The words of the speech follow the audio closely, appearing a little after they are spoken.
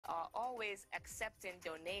always accepting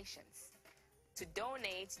donations. To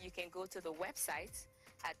donate, you can go to the website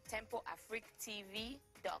at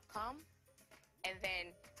tempoafrictv.com, and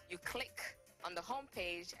then you click on the home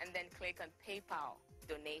page and then click on PayPal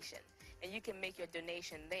donation, and you can make your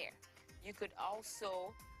donation there. You could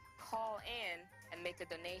also call in and make a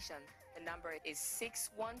donation. The number is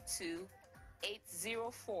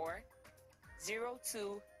 612-804-0295.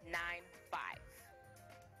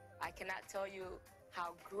 I cannot tell you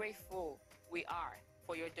how grateful we are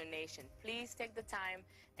for your donation. Please take the time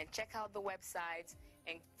and check out the website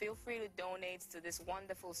and feel free to donate to this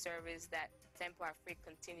wonderful service that Tempo Afrique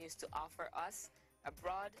continues to offer us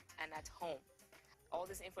abroad and at home. All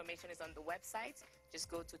this information is on the website. Just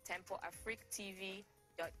go to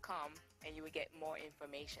tempoafrictv.com and you will get more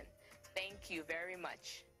information. Thank you very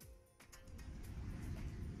much.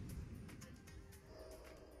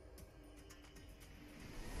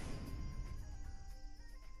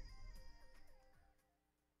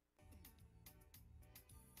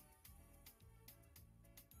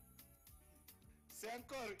 C'est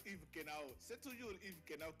encore Yves Kenao, c'est toujours Yves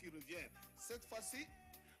Kenao qui revient. Cette fois-ci,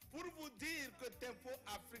 pour vous dire que Tempo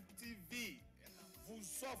Afrique TV vous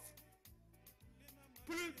offre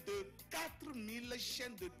plus de 4000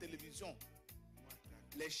 chaînes de télévision.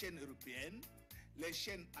 Les chaînes européennes, les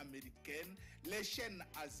chaînes américaines, les chaînes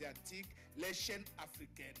asiatiques, les chaînes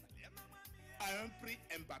africaines. À un prix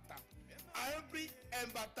imbattable. À un prix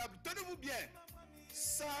imbattable. Tenez-vous bien.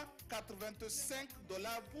 $185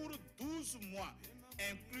 pour 12 mois,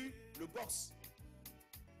 inclus le box.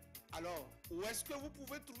 Alors, où est-ce que vous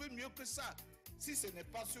pouvez trouver mieux que ça si ce n'est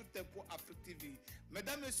pas sur Tempo Afrique TV?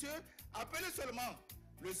 Mesdames, Messieurs, appelez seulement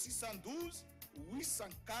le 612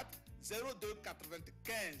 804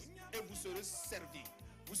 0295 et vous serez servi.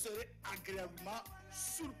 Vous serez agréablement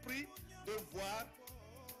surpris de voir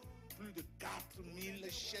plus de 4000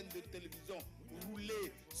 chaînes de télévision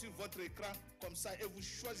rouler sur votre écran comme ça et vous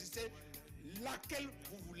choisissez laquelle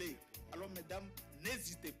vous voulez. Alors mesdames,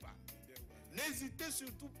 n'hésitez pas. N'hésitez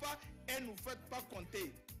surtout pas et ne nous faites pas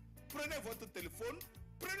compter. Prenez votre téléphone,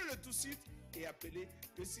 prenez-le tout de suite et appelez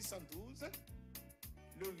le 612,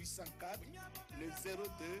 le 804, le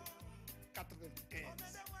 02 95.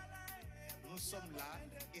 Nous sommes là,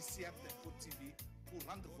 ici à Tempo TV, pour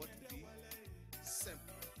rendre votre vie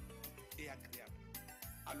simple et agréable.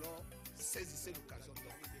 Alors, saisissez l'occasion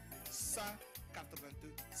donc. $185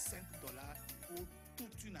 pour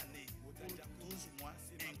toute une année, pour 12 mois,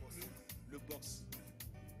 inclus le box.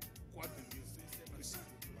 Quoi de mieux que ça?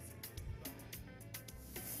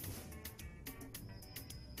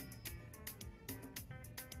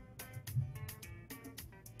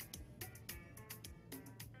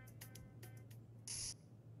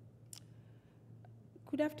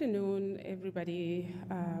 Good afternoon, everybody.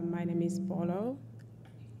 My name is Paulo,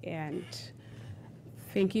 and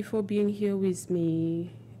thank you for being here with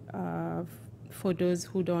me. For those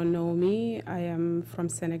who don't know me, I am from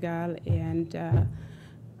Senegal, and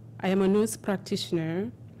I am a nurse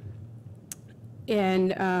practitioner.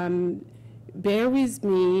 And bear with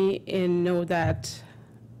me and know that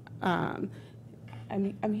I'm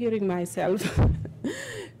hearing myself.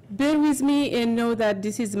 Bear with me and know that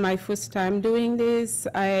this is my first time doing this.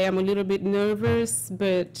 I am a little bit nervous,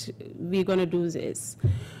 but we're gonna do this.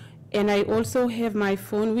 And I also have my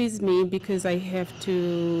phone with me because I have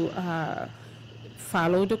to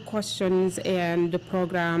follow the questions and the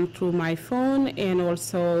program through my phone, and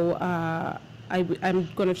also I'm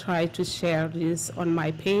gonna try to share this on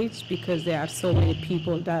my page because there are so many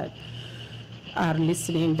people that are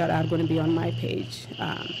listening that are gonna be on my page.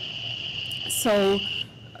 So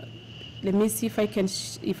let me see if I can,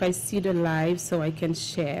 if I see the live so I can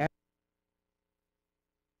share.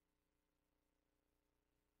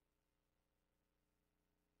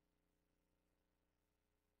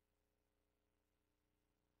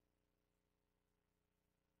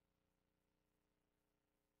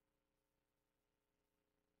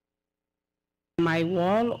 My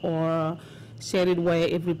wall or share it where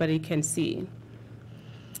everybody can see.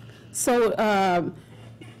 So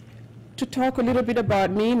to talk a little bit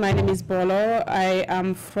about me, my name is Bolo. I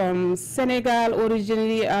am from Senegal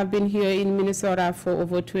originally. I've been here in Minnesota for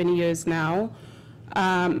over 20 years now.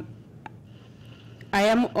 I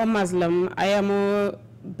am a Muslim. I am a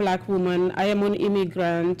black woman. I am an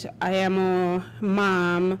immigrant. I am a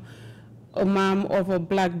mom of a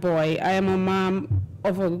black boy. I am a mom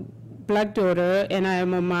of a black daughter, and I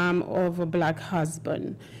am a mom of a black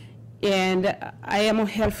husband. And I am a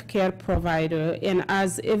healthcare provider, and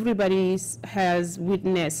as everybody has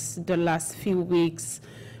witnessed the last few weeks,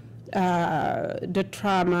 the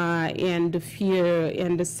trauma and the fear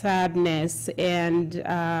and the sadness and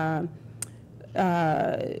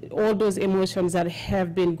all those emotions that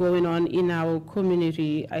have been going on in our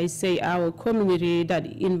community. I say our community that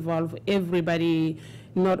involve everybody,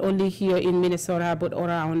 not only here in Minnesota, but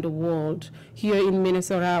around the world. Here in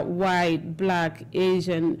Minnesota, white, black,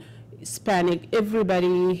 Asian, Hispanic,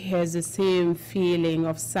 everybody has the same feeling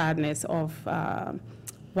of sadness of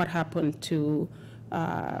what happened to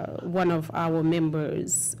one of our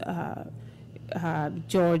members,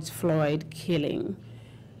 George Floyd killing.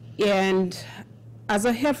 And as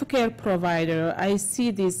a healthcare provider, I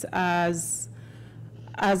see this as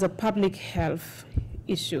a public health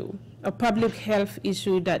issue, a public health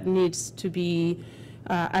issue that needs to be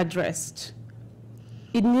addressed.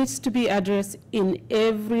 It needs to be addressed in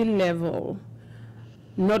every level,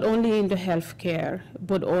 not only in the healthcare,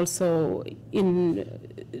 but also in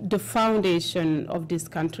the foundation of this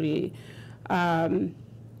country.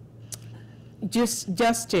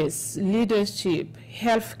 Justice, leadership,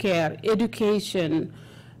 healthcare, education,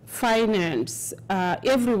 finance,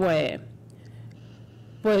 everywhere.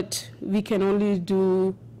 But we can only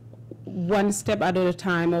do one step at a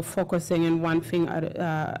time of focusing on one thing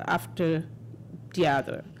after the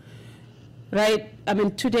other. Right? I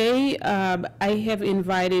mean, today I have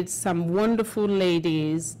invited some wonderful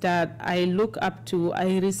ladies that I look up to,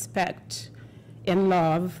 I respect and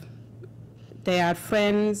love. They are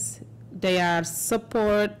friends, they are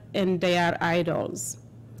support, and they are idols.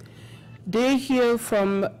 They hear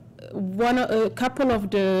from a couple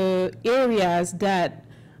of the areas that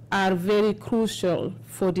are very crucial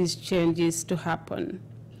for these changes to happen.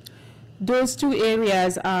 Those two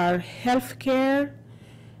areas are healthcare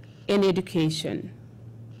and education.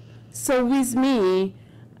 So with me,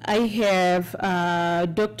 I have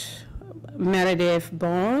Dr. Meredith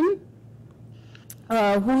Bourne,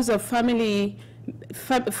 who's a family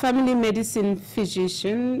medicine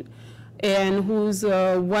physician and who's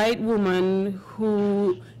a white woman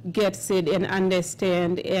who gets it and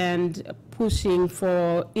understands and pushing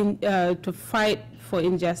for to fight for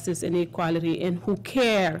injustice and equality, and who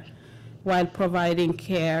care while providing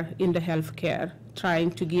care in the healthcare, trying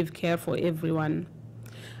to give care for everyone.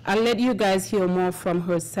 I'll let you guys hear more from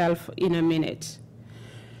herself in a minute.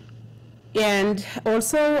 And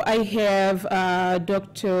also I have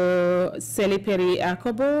Dr. Sally Perry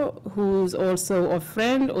Akobo, who's also a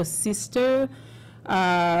friend or sister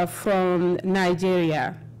from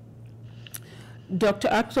Nigeria. Dr.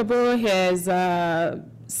 Akobo has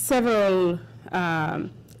several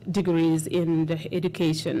degrees in the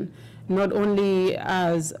education. Not only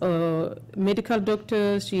as a medical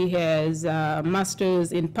doctor, she has a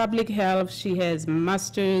master's in public health, she has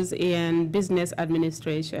master's in business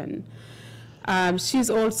administration. She's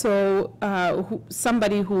also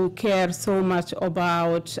somebody who cares so much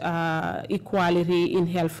about equality in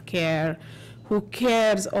healthcare, who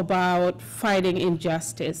cares about fighting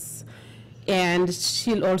injustice, and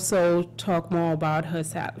she'll also talk more about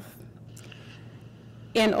herself.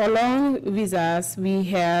 And along with us, we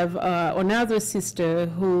have another sister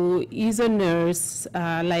who is a nurse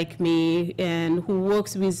like me and who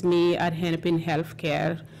works with me at Hennepin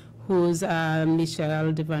Healthcare, who's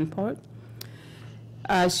Michelle Davenport.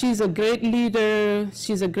 She's a great leader,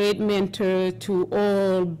 she's a great mentor to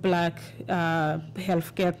all Black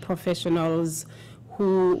healthcare professionals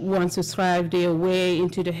who want to strive their way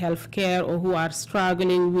into the healthcare or who are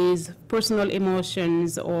struggling with personal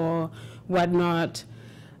emotions or whatnot.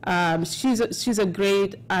 She's a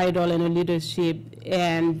great idol and a leadership,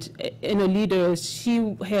 and in a leader,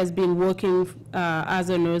 she has been working as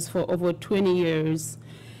a nurse for over 20 years.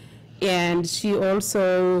 And she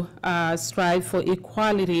also strives for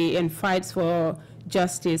equality and fights for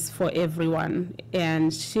justice for everyone.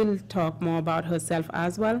 And she'll talk more about herself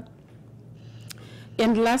as well.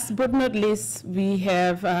 And last but not least, we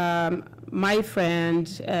have my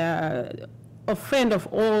friend, a friend of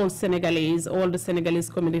all Senegalese. All the Senegalese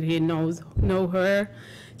community know her.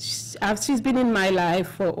 She's been in my life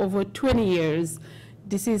for over 20 years.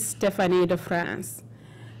 This is Stephanie de France.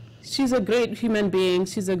 She's a great human being,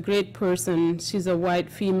 she's a great person, she's a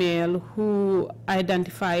white female who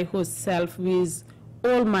identifies herself with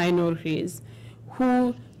all minorities,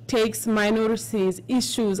 who takes minorities'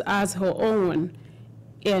 issues as her own,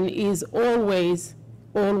 and is always,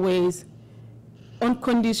 always,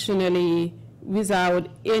 unconditionally, without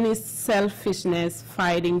any selfishness,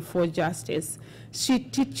 fighting for justice. She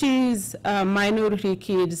teaches minority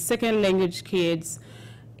kids, second language kids,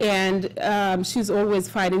 and she's always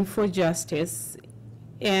fighting for justice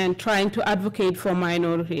and trying to advocate for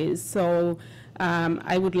minorities. So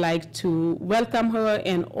I would like to welcome her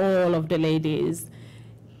and all of the ladies.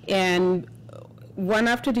 And one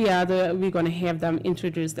after the other, we're going to have them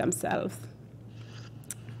introduce themselves.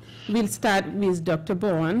 We'll start with Dr.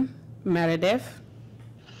 Bowen Meredith.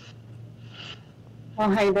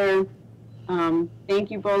 Well, hi there.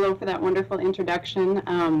 Thank you, Bolo, for that wonderful introduction.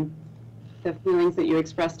 The feelings that you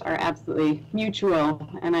expressed are absolutely mutual,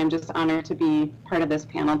 and I'm just honored to be part of this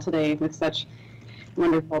panel today with such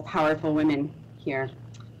wonderful, powerful women here.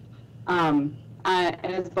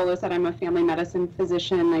 As Bolo said, I'm a family medicine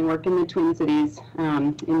physician. I work in the Twin Cities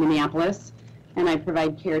in Minneapolis, and I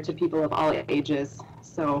provide care to people of all ages,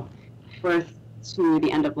 so birth to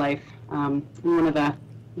the end of life. And one of the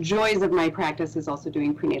joys of my practice is also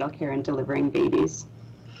doing prenatal care and delivering babies.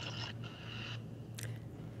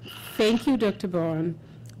 Thank you, Dr. Bowen.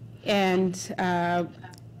 And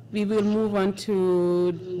we will move on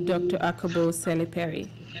to Dr. Akobo Seliperi.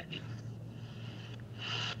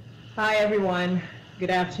 Hi, everyone. Good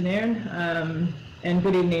afternoon, and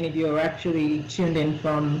good evening if you're actually tuned in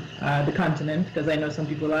from the continent, because I know some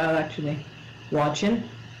people are actually watching.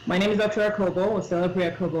 My name is Dr. Akobo, or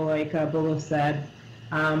Seliperi Akobo, like Bolo said.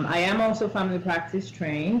 I am also family practice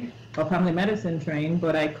trained, or family medicine trained,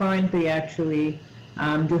 but I currently actually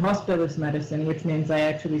do hospitalist medicine, which means I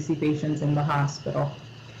actually see patients in the hospital.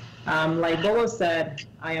 Like Bolo said,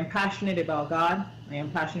 I am passionate about God, I am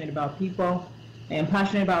passionate about people, I am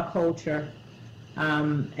passionate about culture,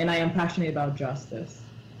 and I am passionate about justice.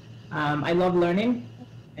 I love learning,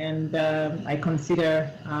 and I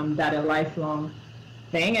consider that a lifelong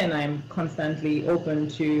thing, and I'm constantly open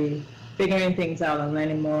to figuring things out and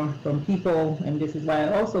learning more from people, and this is why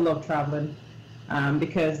I also love traveling,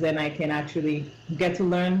 because then I can actually get to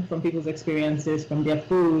learn from people's experiences, from their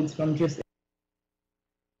foods, from just...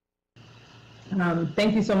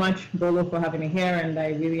 Thank you so much, Bolo, for having me here, and I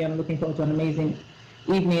really am looking forward to an amazing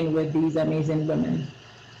evening with these amazing women.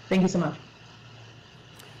 Thank you so much.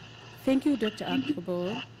 Thank you, Dr.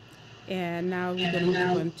 Akobo. And now we're going to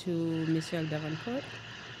move on to Michelle Davenport.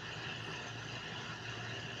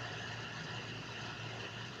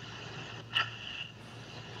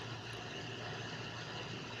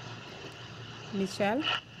 Michelle?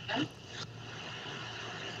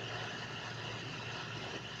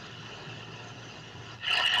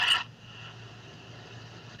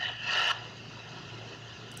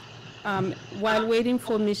 While waiting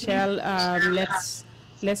for Michelle,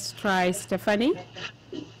 let's try Stephanie.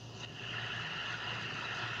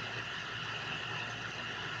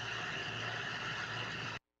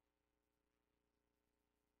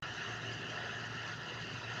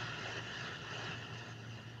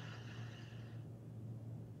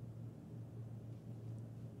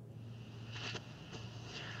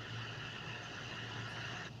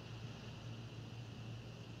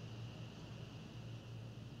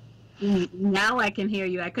 Now I can hear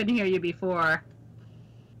you. I couldn't hear you before.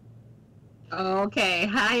 Okay.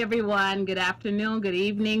 Hi, everyone. Good afternoon, good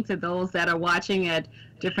evening to those that are watching at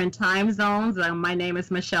different time zones. My name is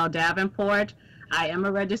Michelle Davenport. I am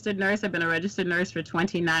a registered nurse. I've been a registered nurse for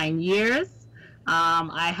 29 years.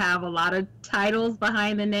 I have a lot of titles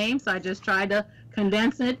behind the name, so I just tried to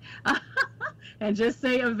condense it and just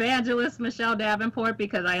say Evangelist Michelle Davenport,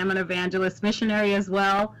 because I am an evangelist missionary as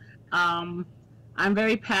well. I'm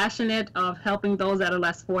very passionate of helping those that are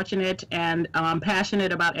less fortunate, and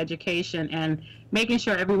passionate about education and making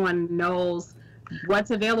sure everyone knows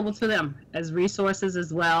what's available to them as resources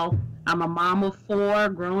as well. I'm a mom of 4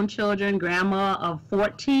 grown children, grandma of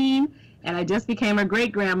 14, and I just became a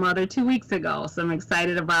great-grandmother 2 weeks ago, so I'm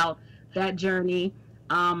excited about that journey.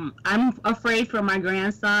 I'm afraid for my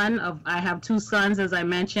grandson. I have 2 sons, as I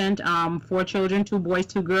mentioned, 4 children, 2 boys,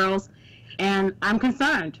 2 girls, and I'm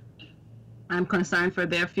concerned. I'm concerned for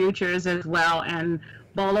their futures as well. And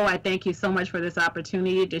Bolo, I thank you so much for this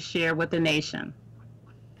opportunity to share with the nation.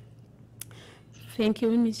 Thank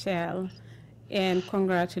you, Michelle, and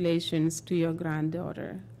congratulations to your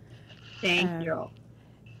granddaughter. Thank you.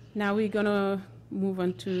 Now we're going to move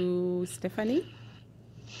on to Stephanie.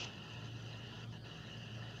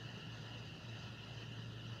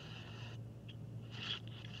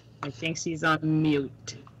 I think she's on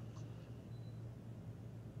mute.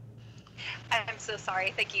 I'm so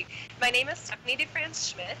sorry. Thank you. My name is Stephanie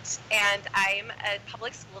DeFrance Schmidt, and I'm a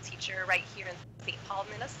public school teacher right here in St. Paul,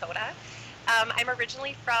 Minnesota. I'm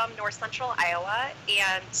originally from north central Iowa,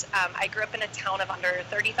 and I grew up in a town of under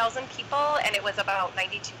 30,000 people, and it was about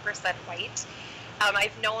 92% white.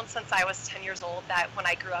 I've known since I was 10 years old that when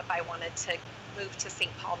I grew up, I wanted to move to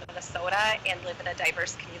St. Paul, Minnesota, and live in a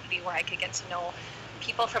diverse community where I could get to know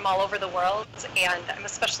people from all over the world, and I'm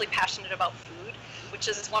especially passionate about food, which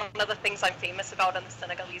is one of the things I'm famous about in the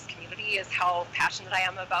Senegalese community, is how passionate I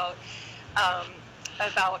am about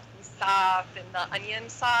bissap and the onion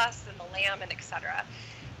sauce and the lamb and etc.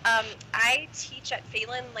 I teach at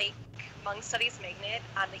Phelan Lake Hmong Studies Magnet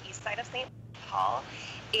on the east side of St. Paul,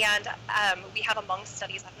 and we have a Hmong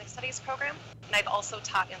Studies Ethnic Studies program, and I've also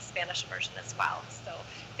taught in Spanish immersion as well. So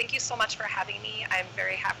thank you so much for having me. I'm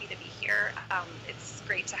very happy to be here. It's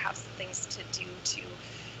great to have some things to do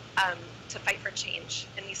to fight for change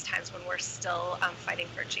in these times when we're still fighting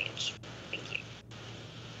for change. Thank you.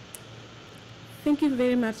 Thank you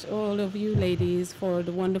very much, all of you ladies, for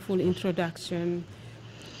the wonderful introduction.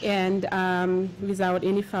 And without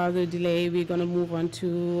any further delay, we're going to move on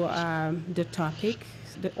to the topic,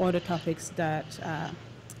 the other topics that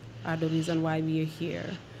are the reason why we are here.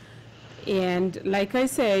 And like I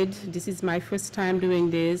said, this is my first time doing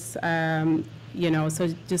this, you know, so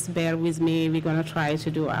just bear with me. We're going to try to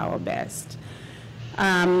do our best.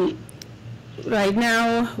 Right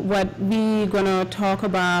now, what we're going to talk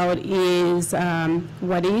about is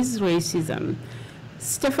what is racism.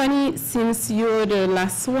 Stephanie, since you're the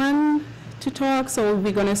last one to talk, so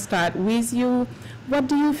we're going to start with you. What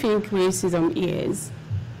do you think racism is?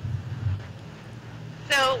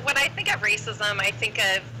 So when I think of racism, I think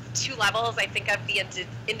of two levels. I think of the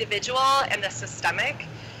individual and the systemic.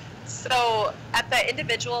 So at the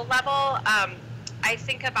individual level, I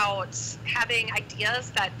think about having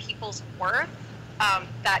ideas that people's worth,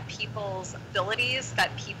 that people's abilities,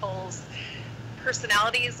 that people's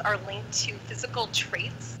personalities are linked to physical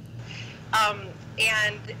traits, and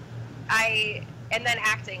then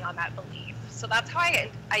acting on that belief. So that's how I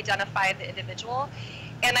identify the individual.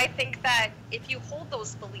 And I think that if you hold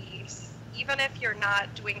those beliefs, even if you're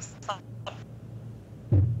not doing something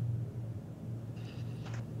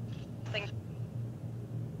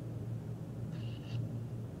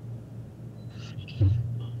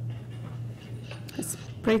it's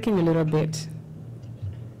breaking a little bit.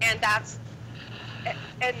 And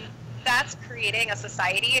that's creating a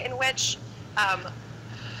society in which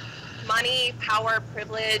money, power,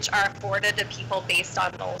 privilege are afforded to people based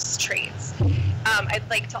on those traits. I'd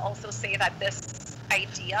like to also say that this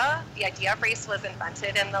idea, the idea of race, was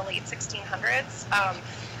invented in the late 1600s.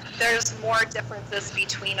 There's more differences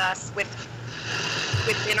between us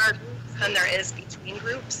within our groups than there is between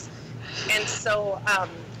groups. And so,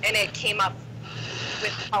 and it came up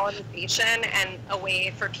with colonization and a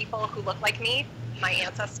way for people who look like me, my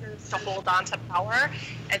ancestors, to hold on to power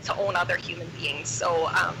and to own other human beings. So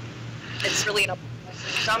it's really an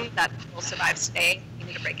system that still survives today. We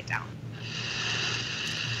need to break it down.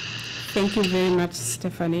 Thank you very much,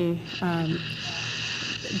 Stephanie.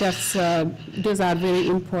 Those are very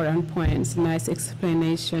important points. Nice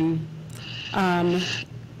explanation.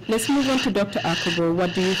 Let's move on to Dr. Akubo.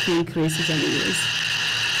 What do you think racism is?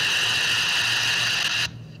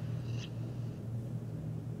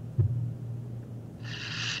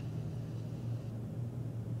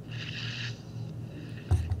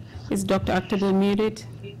 Is Dr. Akubo muted?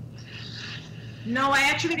 No, I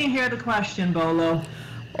actually didn't hear the question, Bolo.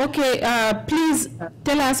 Okay, please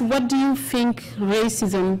tell us, what do you think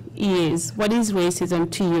racism is? What is racism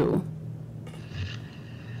to you?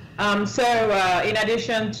 In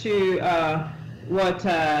addition to what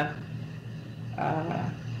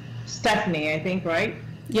Stephanie, I think, right?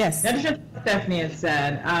 Yes. In addition to what Stephanie has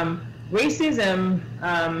said, racism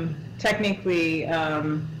technically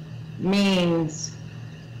means.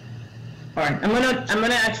 All right, I'm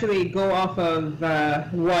gonna actually go off of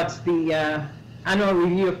what the Annual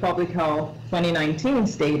Review of Public Health 2019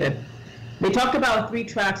 stated. They talked about 3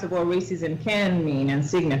 tracks of what racism can mean and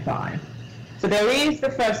signify. So there is the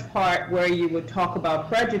first part where you would talk about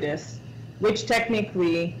prejudice, which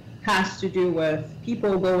technically has to do with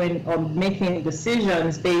people going or making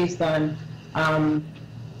decisions based on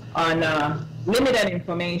limited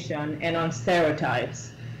information and on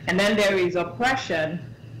stereotypes. And then there is oppression,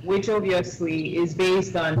 which obviously is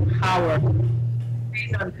based on power,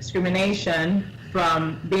 based on discrimination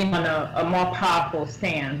from being on a more powerful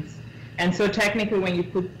stance. And so technically when you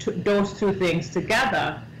put those 2 things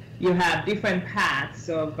together, you have different paths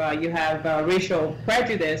of, you have racial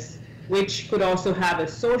prejudice, which could also have a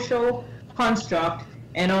social construct,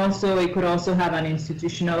 and also it could also have an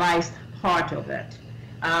institutionalized part of it.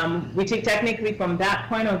 We take technically from that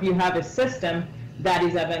point of view, have a system that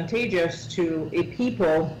is advantageous to a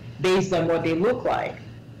people based on what they look like.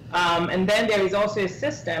 And then there is also a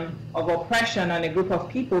system of oppression on a group of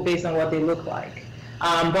people based on what they look like.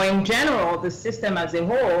 But in general, the system as a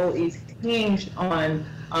whole is hinged on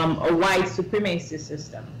a white supremacy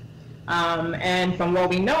system. And from what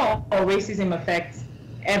we know, racism affects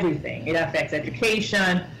everything. It affects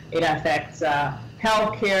education, it affects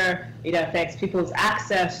healthcare, it affects people's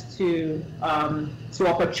access to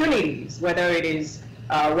opportunities, whether it is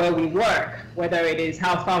where we work, whether it is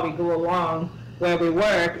how far we go along where we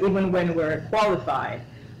work, even when we're qualified.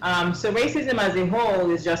 So racism as a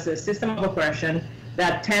whole is just a system of oppression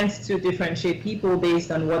that tends to differentiate people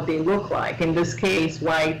based on what they look like. In this case,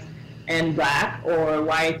 white and black, or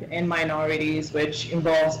white and minorities, which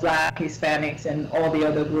involves black, Hispanics, and all the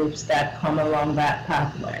other groups that come along that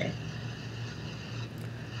pathway.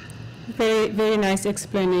 Very, very nice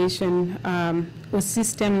explanation. A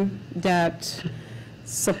system that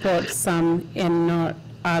supports some and not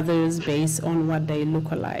others based on what they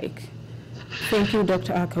look like. Thank you,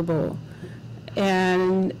 Dr. Akabo.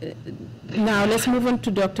 And now let's move on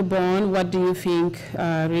to Dr. Bourne. What do you think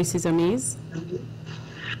racism is?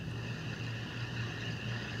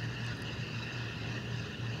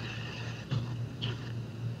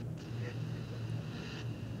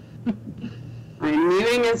 I'm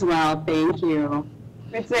muting as well, thank you.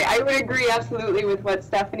 I would agree absolutely with what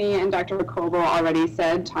Stephanie and Dr. Jacobo already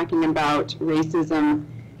said, talking about racism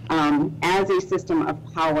as a system of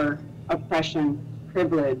power, oppression,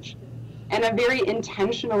 privilege, and a very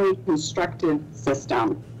intentionally constructed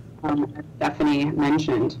system, as Stephanie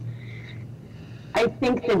mentioned. I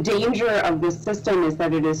think the danger of this system is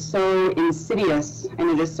that it is so insidious and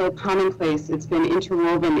it is so commonplace. It's been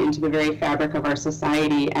interwoven into the very fabric of our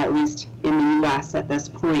society, at least in the US at this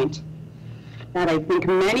point, that I think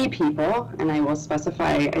many people, and I will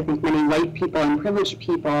specify, I think many white people and privileged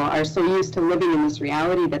people are so used to living in this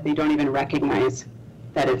reality that they don't even recognize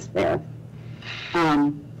that it's there.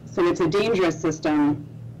 So it's a dangerous system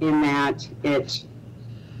in that it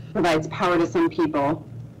provides power to some people,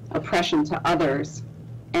 oppression to others,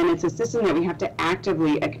 and it's a system that we have to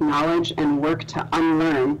actively acknowledge and work to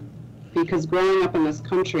unlearn, because growing up in this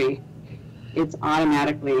country, it's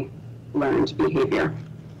automatically learned behavior.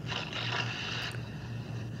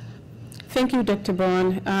 Thank you, Dr.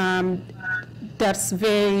 Bourne. That's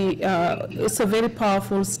it's a very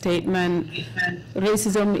powerful statement.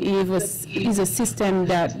 Racism is a system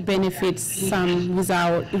that benefits some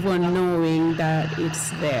without even knowing that it's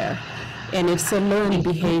there. And it's a learned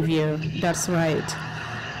behavior. That's right.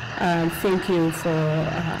 Thank you for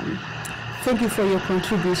your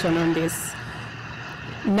contribution on this.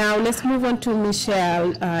 Now let's move on to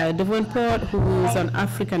Michelle Davenport, who is an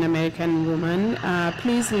African-American woman.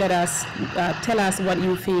 Please tell us what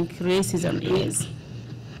you think racism is.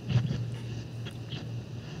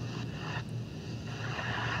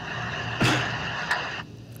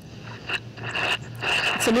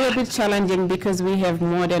 It's a little bit challenging because we have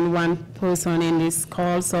more than one person in this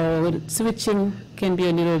call, so switching can be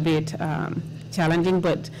a little bit challenging,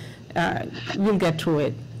 but we'll get through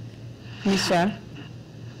it. Michelle?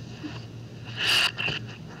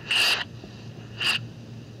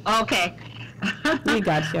 Okay. We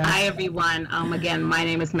got you. Hi, everyone. Again, my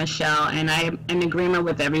name is Michelle, and I am in agreement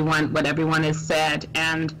with what everyone has said.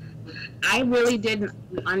 And I really didn't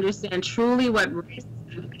understand truly what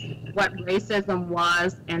racism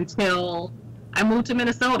was until I moved to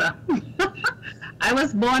Minnesota. I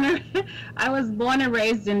was born and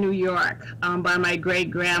raised in New York by my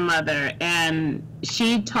great grandmother, and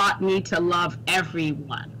she taught me to love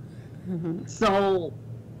everyone. Mm-hmm. So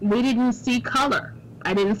we didn't see color.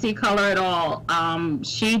 I didn't see color at all.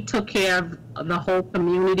 She took care of the whole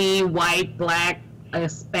community, white, black,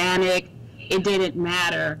 Hispanic. It didn't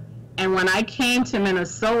matter. And when I came to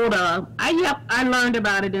Minnesota, I learned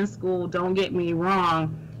about it in school, don't get me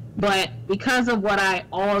wrong. But because of what I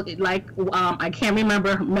can't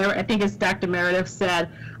remember, I think it's Dr. Meredith said,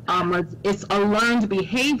 it's a learned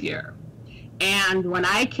behavior. And when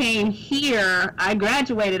I came here, I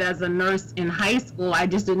graduated as a nurse in high school. I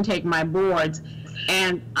just didn't take my boards.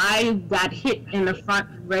 And I got hit in the front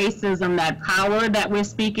with racism, that power that we're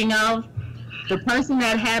speaking of. The person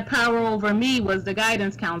that had power over me was the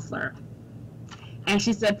guidance counselor. And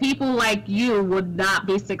she said, people like you would not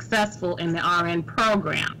be successful in the RN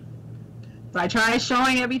program. So I tried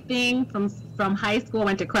showing everything from high school,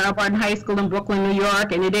 went to Clara Barton High School in Brooklyn, New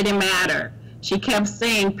York, and it didn't matter. She kept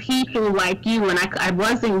saying, people like you, and I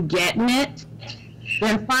wasn't getting it.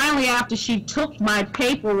 Then finally, after she took my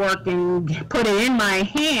paperwork and put it in my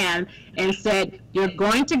hand and said, you're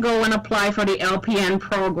going to go and apply for the LPN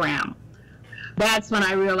program. That's when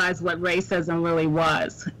I realized what racism really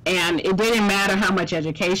was. And it didn't matter how much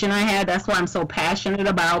education I had. That's why I'm so passionate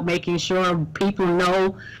about making sure people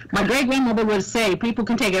know. My great-grandmother would say, people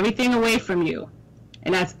can take everything away from you.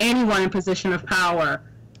 And that's anyone in position of power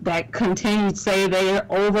that continues to say they're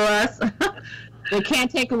over us. They can't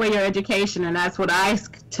take away your education, and that's what I,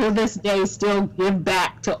 to this day, still give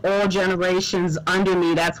back to all generations under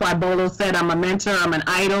me. That's why Bolo said I'm a mentor, I'm an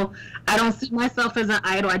idol. I don't see myself as an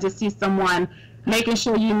idol. I just see someone making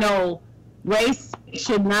sure you know race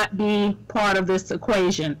should not be part of this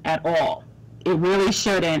equation at all. It really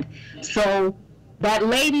shouldn't. So that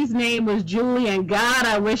lady's name was Julie, and God,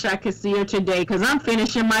 I wish I could see her today, because I'm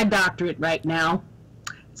finishing my doctorate right now.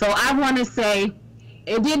 So I want to say,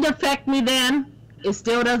 it didn't affect me then. It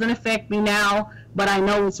still doesn't affect me now, but I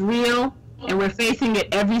know it's real, and we're facing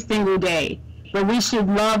it every single day. But we should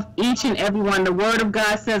love each and every one. The Word of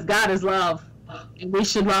God says God is love, and we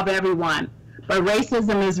should love everyone. But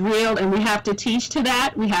racism is real, and we have to teach to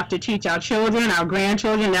that. We have to teach our children, our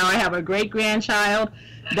grandchildren. Now I have a great-grandchild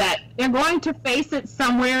that they're going to face it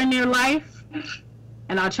somewhere in their life.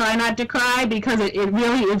 And I'll try not to cry, because it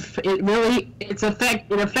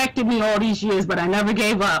affected me all these years, but I never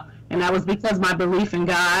gave up. And that was because of my belief in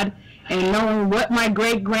God and knowing what my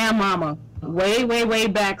great-grandmama way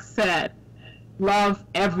back said. Love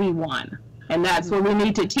everyone. And that's what we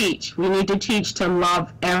need to teach. We need to teach to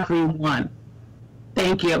love everyone.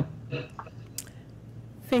 Thank you.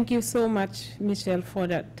 Thank you so much, Michelle, for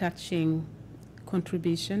that touching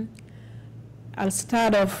contribution. I'll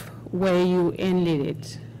start off where you ended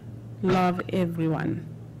it. Love everyone.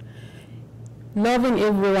 Loving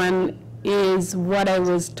everyone is what I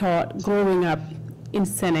was taught growing up in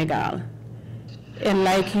Senegal. And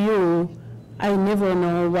like you, I never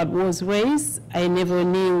know what was race. I never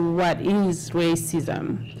knew what is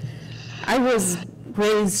racism. I was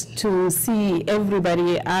raised to see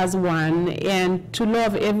everybody as one and to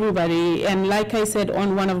love everybody. And like I said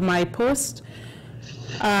on one of my posts,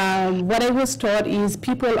 what I was taught is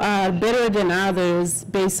people are better than others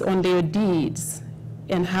based on their deeds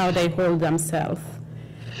and how they hold themselves,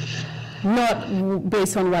 not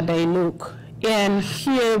based on what they look. And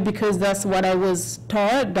here, because that's what I was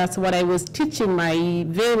taught, that's what I was teaching my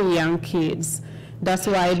very young kids. That's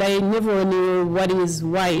why they never knew what is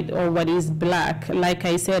white or what is black. Like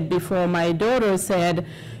I said before, my daughter said,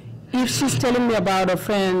 if she's telling me about a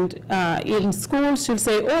friend in school, she'll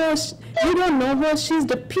say, oh, you don't know her, she's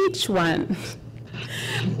the peach one.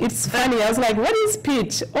 It's funny, I was like, what is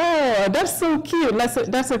peach? Oh, that's so cute,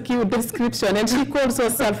 that's a cute description. And she calls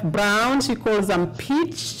herself brown, she calls them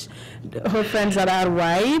peach, her friends that are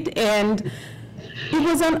white. And it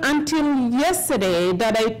wasn't until yesterday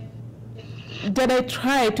that I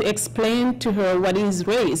tried to explain to her what is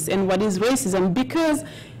race and what is racism, because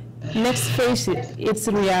let's face it, it's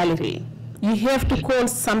a reality. You have to call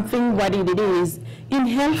something what it is. In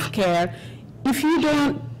healthcare, if you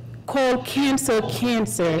don't call cancer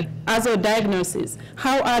cancer as a diagnosis,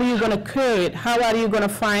 how are you going to cure it? How are you going to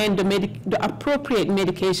find the appropriate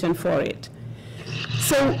medication for it?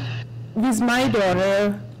 So with my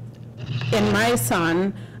daughter and my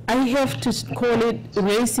son, I have to call it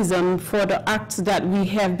racism for the acts that we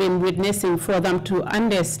have been witnessing, for them to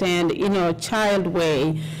understand in a child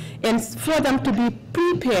way, and for them to be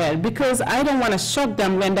prepared, because I don't want to shock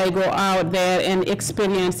them when they go out there and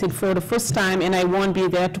experience it for the first time, and I won't be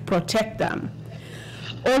there to protect them.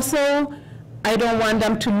 Also, I don't want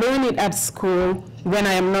them to learn it at school when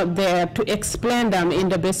I am not there to explain them in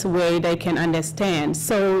the best way they can understand.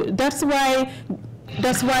 So that's why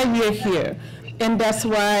we're here. And that's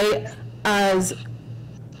why, as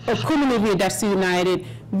a community that's united,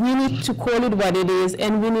 we need to call it what it is,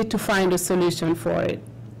 and we need to find a solution for it.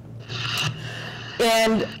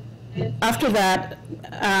 And after that,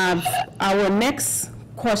 our next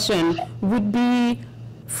question would be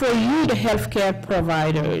for you, the healthcare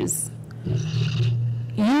providers.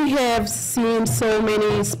 You have seen so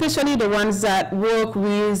many, especially the ones that work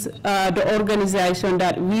with the organization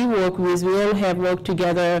that we work with. We all have worked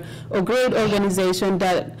together, a great organization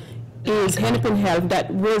that is Hennepin Health,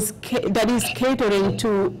 that is catering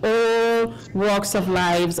to all walks of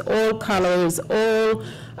lives, all colors, all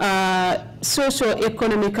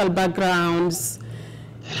socio-economical backgrounds,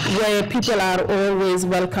 where people are always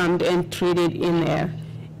welcomed and treated in there.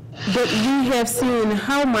 But we have seen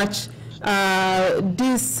how much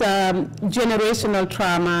this generational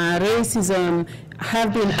trauma, racism,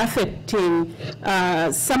 have been affecting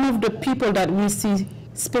some of the people that we see,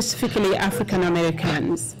 specifically African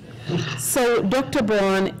Americans. So Dr.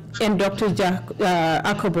 Bourne and Dr.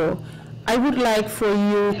 Akubo, I would like for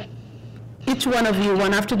you, each one of you,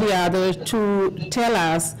 one after the other, to tell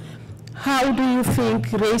us, how do you think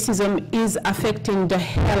racism is affecting the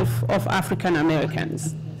health of African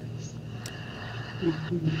Americans?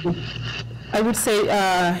 I would say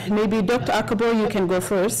maybe Dr. Akubo, you can go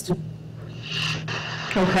first.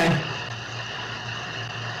 Okay.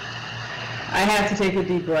 I have to take a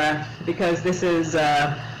deep breath, because this is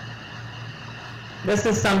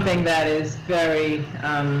something that is very,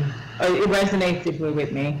 it resonates deeply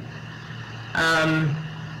with me.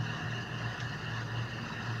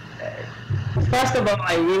 First of all,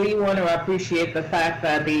 I really want to appreciate the fact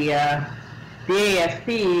that the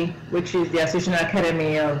AAFP, which is the Association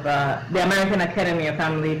Academy of the American Academy of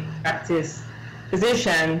Family Practice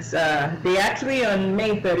Physicians, they actually on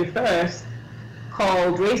May 31st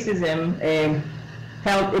called racism a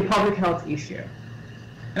public health issue.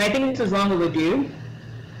 And I think this was long overdue.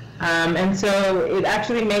 And so it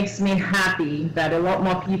actually makes me happy that a lot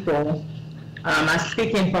more people are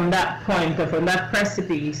speaking from that point or from that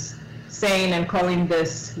precipice, saying and calling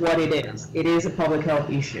this what it is. It is a public health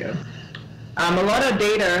issue. A lot of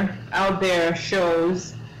data out there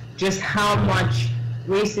shows just how much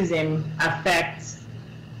racism affects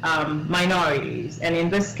minorities. And in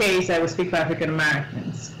this case, I will speak for African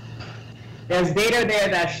Americans. There's data there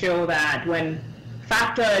that show that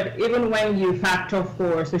even when you factor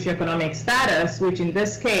for socioeconomic status, which in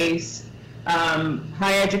this case,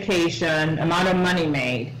 higher education, amount of money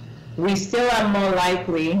made, we still are more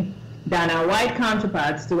likely than our white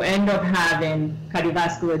counterparts to end up having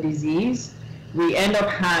cardiovascular disease. We end up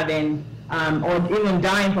having, or even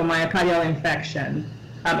dying from myocardial infarction,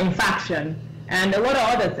 and a lot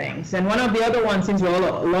of other things. And one of the other ones, since a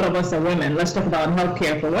lot of us are women, let's talk about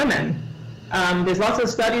healthcare for women. There's lots of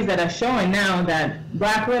studies that are showing now that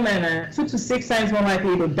Black women are 2 to 6 times more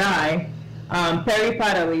likely to die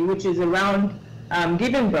peripartally, which is around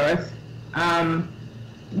giving birth,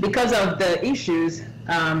 because of the issues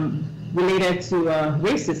related to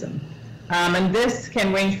racism. And this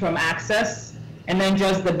can range from access, and then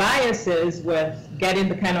just the biases with getting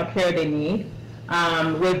the kind of care they need,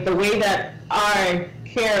 with the way that our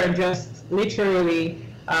care just literally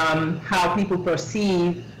how people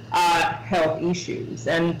perceive health issues.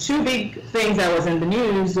 And two big things that was in the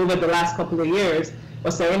news over the last couple of years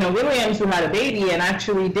was Serena Williams, who had a baby and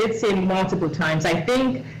actually did say multiple times, I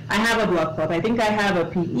think I have a blood clot, I think I have a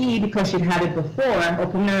PE, because she'd had it before, or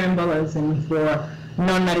pulmonary embolism for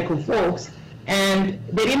non-medical folks. And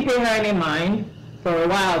they didn't pay her any mind for a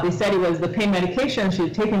while. They said it was the pain medication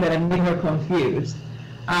she'd taken that had made her confused.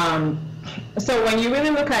 So when you really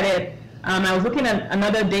look at it, I was looking at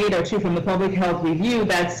another data too from the Public Health Review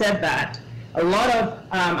that said that a lot of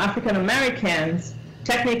African Americans,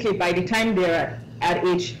 technically by the time they're at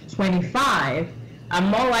age 25, are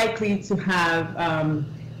more likely to have,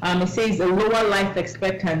 it says, a lower life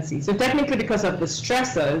expectancy. So technically because of the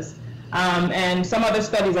stressors, and some other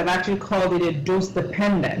studies have actually called it a dose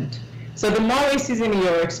dependent. So the more racism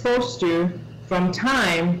you're exposed to from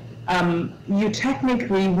time, you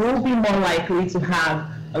technically will be more likely to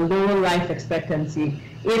have a lower life expectancy.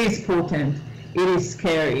 It is potent, it is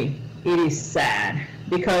scary, it is sad,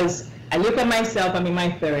 because I look at myself, I'm in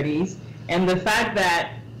my 30s, and the fact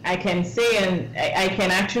that I can say and I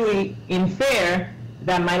can actually infer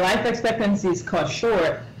that my life expectancy is cut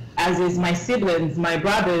short, as is my siblings, my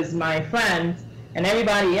brothers, my friends, and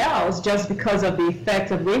everybody else, just because of the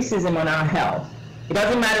effect of racism on our health. It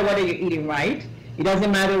doesn't matter whether you're eating right, it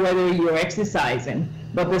doesn't matter whether you're exercising,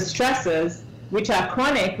 but the stresses, which are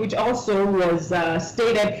chronic, which also was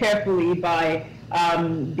stated carefully by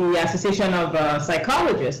the Association of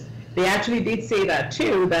Psychologists. They actually did say that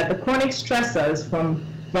too, that the chronic stressors from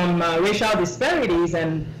racial disparities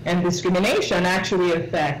and discrimination actually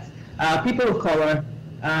affect people of color,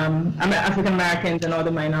 African Americans and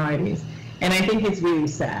other minorities. And I think it's really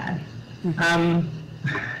sad.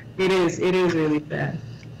 It is really sad.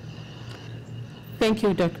 Thank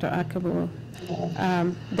you, Dr. Akabo.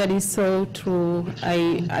 That is so true.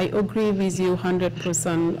 I agree with you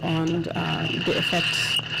 100% on the effect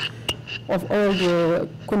of all the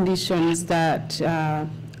conditions that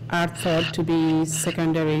are thought to be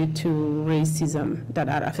secondary to racism that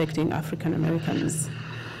are affecting African Americans.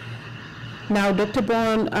 Now, Dr.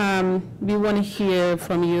 Bourne, we want to hear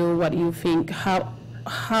from you what you think.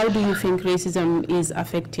 How do you think racism is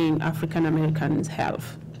affecting African Americans'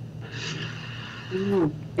 health?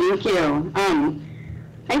 Thank you. I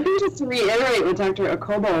think just to reiterate what Dr.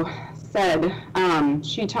 Akabo said,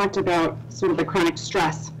 she talked about sort of the chronic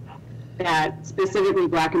stress that specifically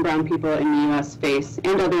Black and brown people in the U.S. face,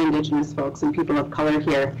 and other indigenous folks and people of color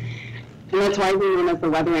here. And that's why we're known as the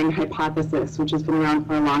weathering hypothesis, which has been around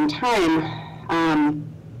for a long time.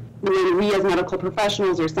 When we as medical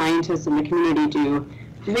professionals or scientists in the community do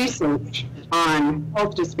research on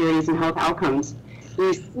health disparities and health outcomes,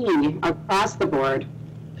 we see across the board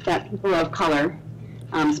that people of color,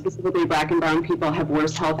 specifically Black and brown people, have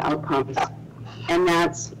worse health outcomes. And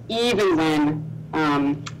that's even when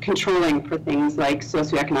controlling for things like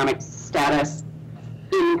socioeconomic status,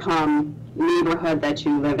 income, neighborhood that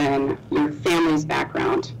you live in, your family's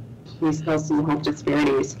background. We still see health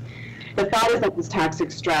disparities. The thought is that this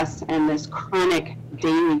toxic stress and this chronic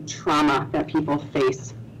daily trauma that people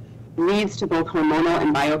face leads to both hormonal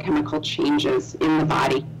and biochemical changes in the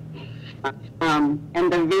body. And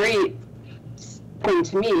the very thing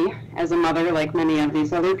to me, as a mother, like many of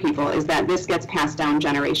these other people, is that this gets passed down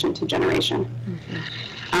generation to generation.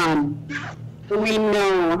 We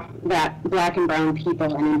know that Black and brown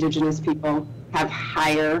people and Indigenous people have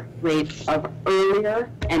higher rates of earlier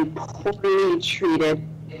and poorly treated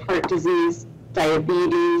heart disease,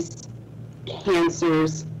 diabetes,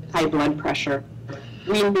 cancers, high blood pressure.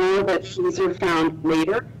 We know that these are found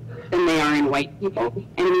later than they are in white people,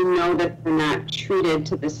 and we know that they're not treated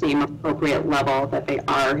to the same appropriate level that they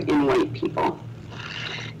are in white people.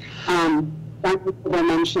 Dr. Kimball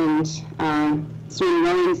mentioned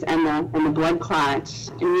Serena-Williams and the blood clot,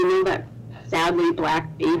 and we know that sadly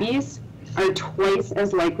Black babies are twice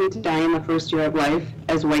as likely to die in the first year of life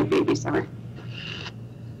as white babies are.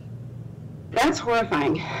 That's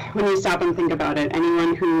horrifying when you stop and think about it.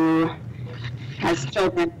 Anyone who has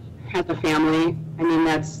children, has a family, I mean,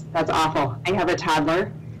 that's awful. I have a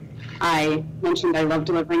toddler. I mentioned I love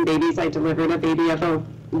delivering babies. I delivered a baby of a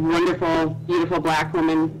wonderful, beautiful Black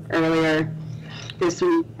woman earlier this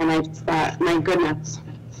week, and I just thought, my goodness,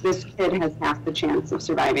 this kid has half the chance of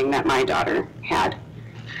surviving that my daughter had,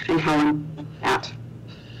 and how I'm that.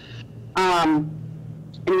 And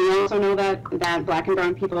we also know that Black and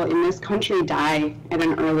brown people in this country die at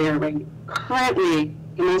an earlier rate. Currently,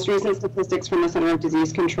 the most recent statistics from the Center of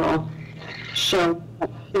Disease Control show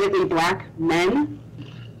that specifically Black men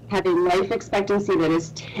have a life expectancy that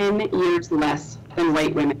is 10 years less than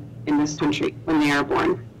white women in this country when they are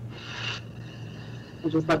born. I'll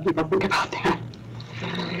just let people think about that.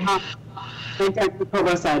 Like Dr.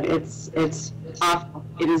 Provo said, it's awful,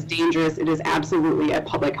 it is dangerous, it is absolutely a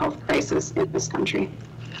public health crisis in this country.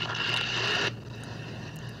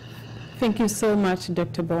 Thank you so much,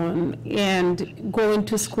 Dr. Bowen. And going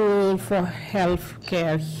to school for health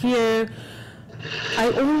care here,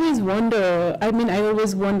 I always wondered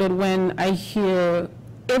when I hear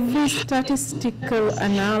every statistical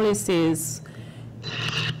analysis,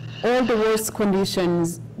 all the worst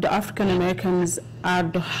conditions, the African Americans are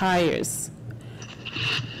the highest.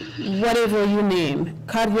 Whatever you name,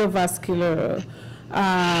 cardiovascular,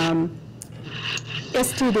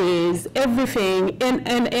 STDs, everything,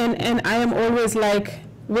 and I am always like,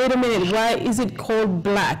 wait a minute, why is it called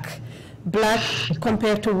black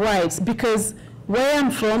compared to whites? Because where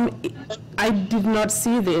I'm from, I did not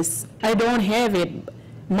see this. I don't have it.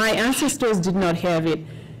 My ancestors did not have it.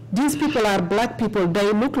 These people are Black people,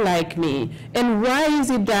 they look like me. And why is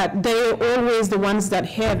it that they're always the ones that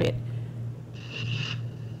have it?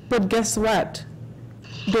 But guess what?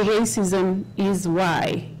 The racism is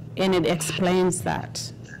why. And it explains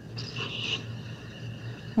that.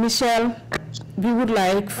 Michelle, we would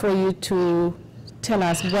like for you to tell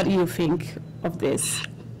us what you think of this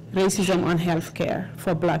racism on healthcare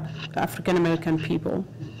for Black African American people.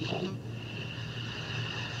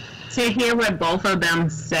 To hear what both of them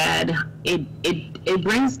said, it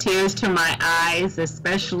brings tears to my eyes,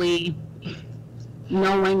 especially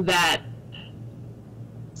knowing that,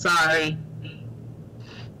 sorry.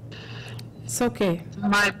 It's okay.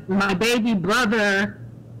 My baby brother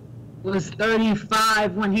was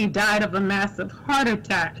 35 when he died of a massive heart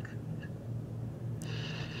attack.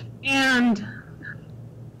 And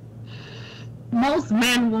most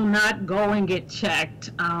men will not go and get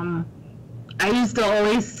checked. I used to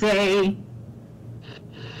always say,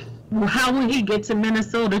 well, how will he get to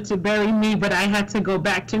Minnesota to bury me, but I had to go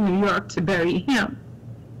back to New York to bury him.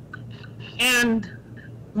 And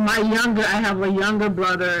I have a younger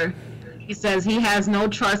brother. He says he has no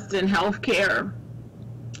trust in healthcare.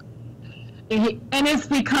 And it's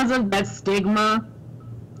because of that stigma.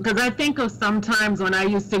 Because I think of sometimes when I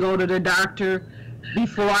used to go to the doctor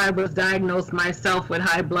before I was diagnosed myself with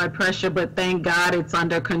high blood pressure, but thank God it's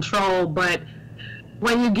under control. But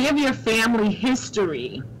when you give your family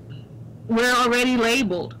history, we're already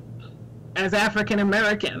labeled as African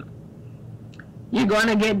American. You're going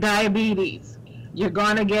to get diabetes. You're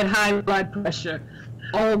going to get high blood pressure.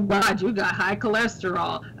 Oh God, you got high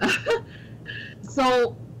cholesterol.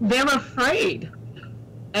 So they're afraid.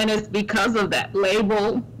 And it's because of that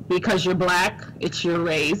label, because you're Black, it's your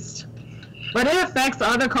race. But it affects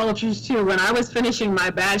other cultures too. When I was finishing my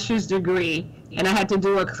bachelor's degree and I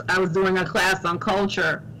was doing a class on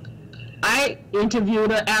culture, I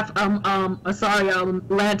interviewed a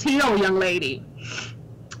Latino young lady,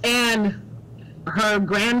 and her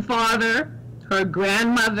grandfather, her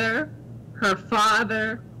grandmother, her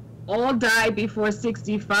father all died before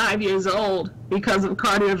 65 years old because of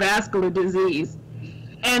cardiovascular disease.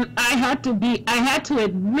 And I had to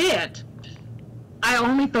admit I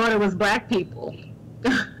only thought it was black people.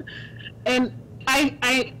 And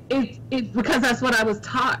it's because that's what I was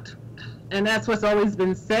taught. And that's what's always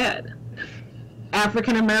been said.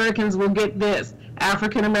 African Americans will get this.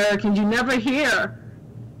 African Americans, you never hear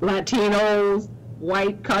Latinos,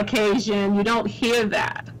 white, Caucasian, you don't hear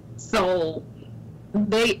that. So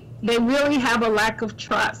they really have a lack of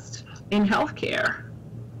trust in healthcare.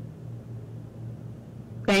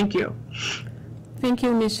 Thank you. Thank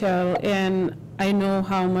you, Michelle. And I know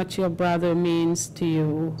how much your brother means to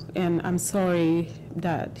you, and I'm sorry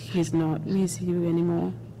that he's not with you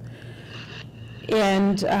anymore.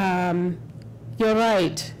 And you're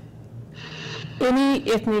right.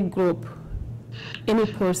 Any ethnic group, any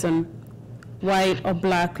person, white or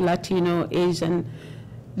black, Latino, Asian,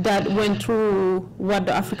 that went through what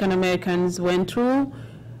the African Americans went through,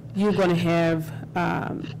 you're going to have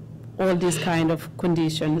all these kind of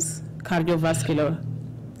conditions: cardiovascular,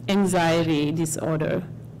 anxiety disorder,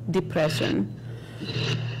 depression.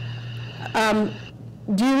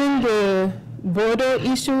 During the border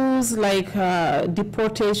issues like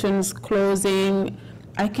deportations closing,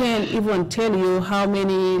 I can't even tell you how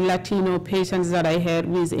many Latino patients that I had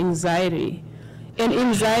with anxiety. And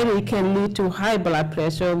anxiety can lead to high blood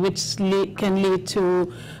pressure, which can lead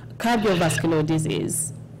to cardiovascular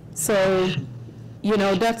disease. So, you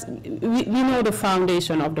know, we know the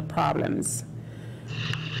foundation of the problems.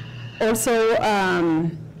 Also,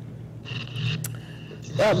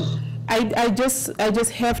 I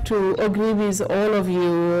just have to agree with all of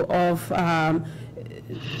you of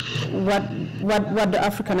what the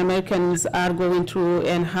African Americans are going through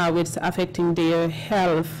and how it's affecting their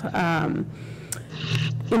health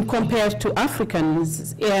in compared to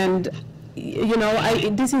Africans. And you know,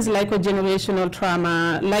 this is like a generational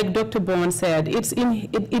trauma. Like Dr. Bourne said, it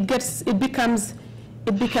becomes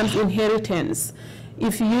inheritance.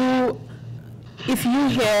 If you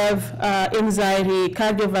have anxiety,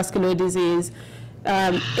 cardiovascular disease,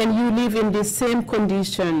 and you live in the same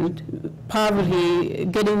condition, poverty,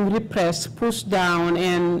 getting repressed, pushed down,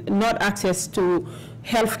 and not access to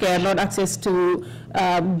healthcare, not access to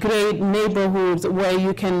great neighborhoods where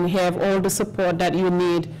you can have all the support that you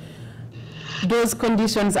need, those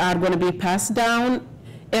conditions are going to be passed down.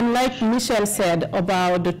 And like Michelle said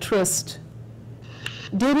about the trust,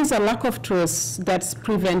 there is a lack of trust that's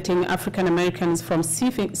preventing African Americans from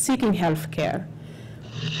seeking health care.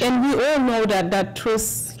 And we all know that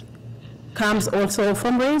trust comes also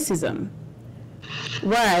from racism.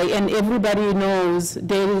 Why? And everybody knows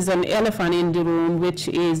there is an elephant in the room, which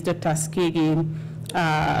is the Tuskegee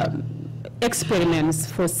experiments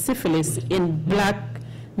for syphilis in black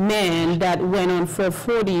men that went on for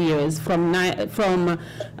 40 years, from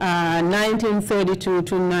 1932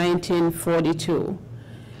 to 1942.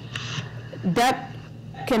 That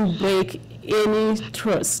can break any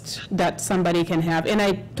trust that somebody can have, and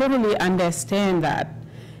I totally understand that.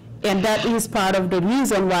 And that is part of the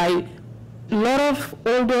reason why a lot of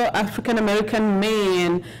older African American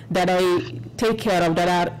men that I take care of that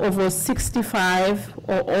are over 65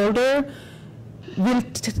 or older will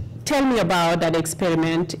tell me about that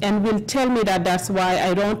experiment and will tell me that that's why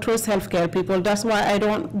I don't trust healthcare people, that's why I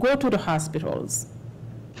don't go to the hospitals.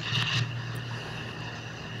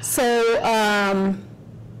 So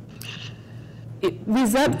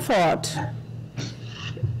with that thought,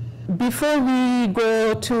 before we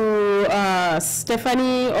go to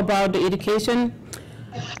Stephanie about the education,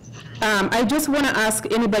 I just want to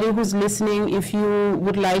ask anybody who's listening, if you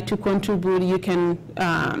would like to contribute, you can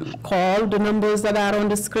call the numbers that are on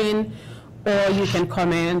the screen, or you can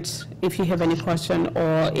comment if you have any question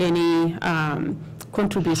or any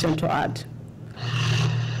contribution to add.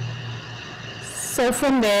 So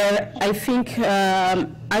from there, I think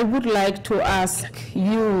I would like to ask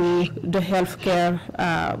you, the healthcare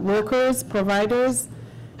workers, providers,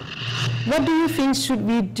 what do you think should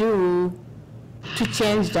we do to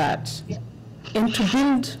change that and to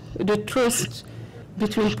build the trust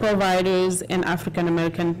between providers and African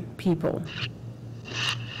American people?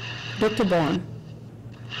 Dr. Bourne.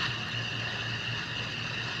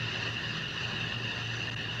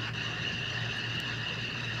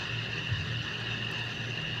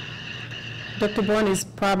 Dr. Bourne is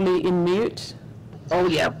probably in mute. Oh,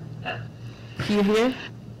 yeah. You hear?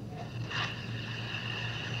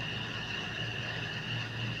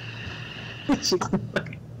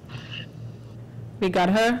 We got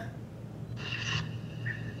her?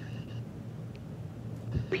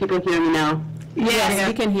 People hear me now. Yes,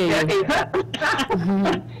 we can hear you.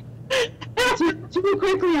 Too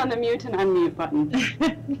quickly on the mute and unmute button.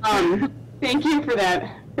 Thank you for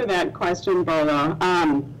that question, Bolo.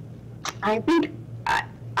 I think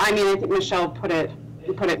I mean, I think Michelle put it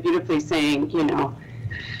beautifully, saying, you know,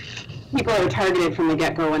 people are targeted from the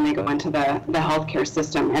get-go when they go into the healthcare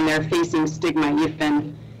system, and they're facing stigma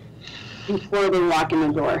even before they walk in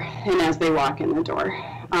the door and as they walk in the door.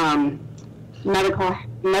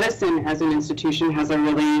 Medicine as an institution has a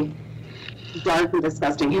really dark and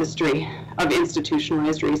disgusting history of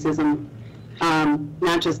institutionalized racism.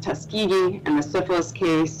 Not just Tuskegee and the syphilis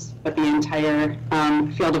case, but the entire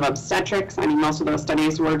field of obstetrics. I mean, most of those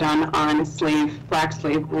studies were done on black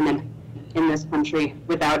slave women in this country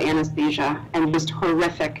without anesthesia, and just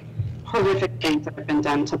horrific things that have been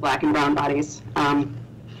done to black and brown bodies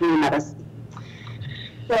through medicine.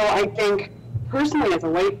 So I think, personally, as a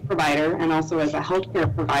white provider and also as a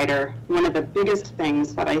healthcare provider, one of the biggest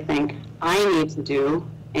things that I think I need to do,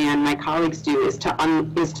 and my colleagues do, is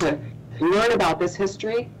to learn about this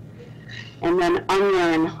history and then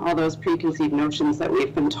unlearn all those preconceived notions that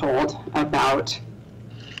we've been told about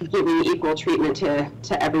giving equal treatment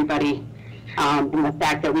to everybody, and the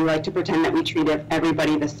fact that we like to pretend that we treat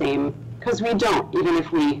everybody the same, because we don't, even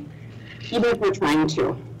if we're trying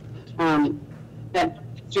to. That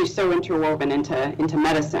history is so interwoven into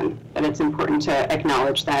medicine that it's important to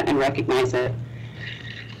acknowledge that and recognize it.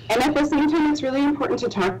 And at the same time, it's really important to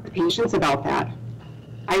talk to patients about that.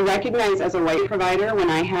 I recognize as a white provider, when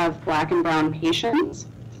I have black and brown patients,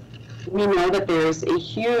 we know that there's a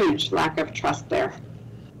huge lack of trust there.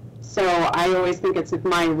 So I always think it's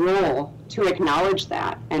my role to acknowledge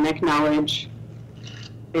that and acknowledge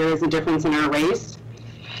there is a difference in our race.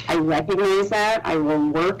 I recognize that. I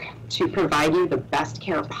will work to provide you the best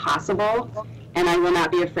care possible, and I will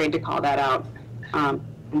not be afraid to call that out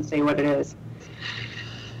and say what it is.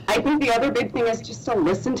 I think the other big thing is just to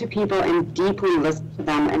listen to people and deeply listen to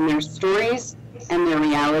them and their stories and their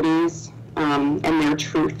realities and their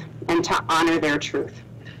truth, and to honor their truth.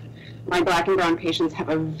 My black and brown patients have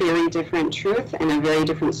a very different truth and a very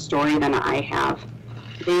different story than I have.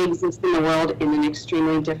 They exist in the world in an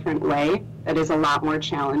extremely different way that is a lot more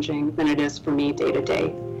challenging than it is for me day to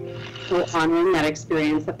day. So honoring that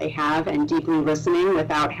experience that they have and deeply listening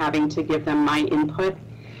without having to give them my input,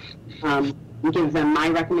 give them my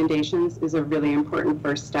recommendations, is a really important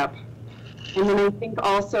first step. And then I think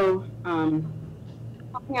also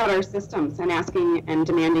helping out our systems and asking and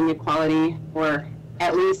demanding equality, or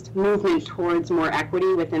at least movement towards more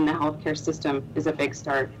equity within the healthcare system, is a big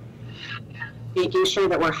start. Making sure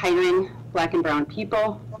that we're hiring black and brown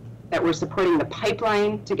people, that we're supporting the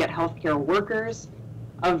pipeline to get healthcare workers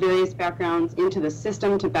of various backgrounds into the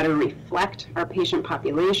system to better reflect our patient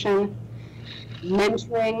population,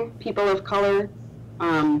 mentoring people of color,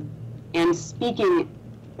 and speaking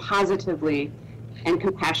positively and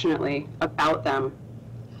compassionately about them,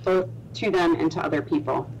 both to them and to other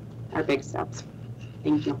people, are big steps.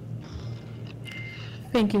 Thank you.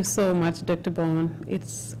 Thank you so much, Dr. Bowen.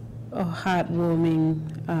 It's a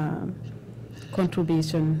heartwarming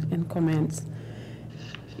contribution and comments.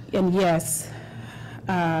 And yes,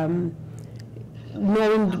 knowing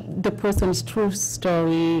the person's true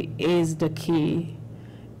story is the key.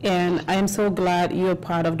 And I'm so glad you're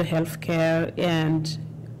part of the healthcare, and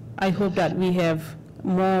I hope that we have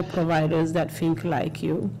more providers that think like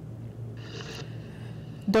you.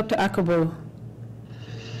 Dr. Akabo,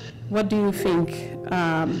 what do you think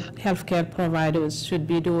healthcare providers should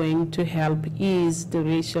be doing to help ease the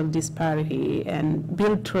racial disparity and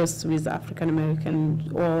build trust with African American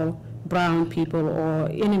or brown people or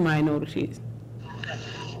any minorities?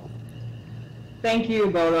 Thank you,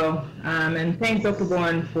 Bolo, and thanks, Dr.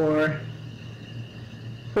 Bowen, for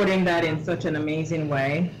putting that in such an amazing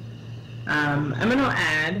way. I'm going to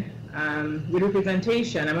add, with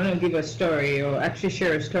representation, I'm going to give a story, or actually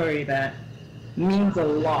share a story that means a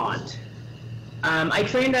lot. I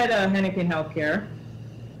trained at Hennepin Healthcare,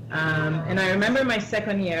 and I remember my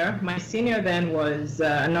second year. My senior then was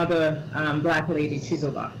another black lady,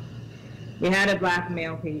 Chizoba. We had a black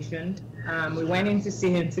male patient. We went in to see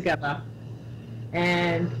him together,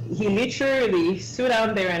 and he literally stood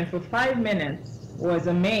out there and for 5 minutes was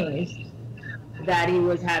amazed that he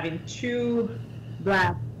was having 2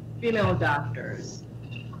 black female doctors.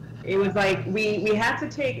 It was like we had to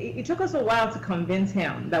it took us a while to convince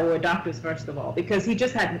him that we were doctors, first of all, because it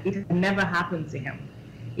had never happened to him.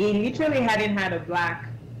 He literally hadn't had a black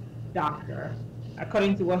doctor,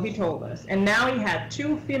 according to what he told us. And now he had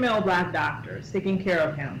 2 female black doctors taking care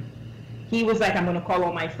of him. He was like, I'm going to call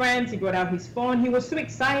all my friends. He brought out his phone. He was so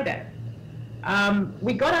excited.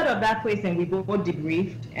 We got out of that place and we both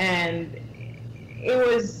debriefed, and it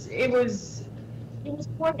was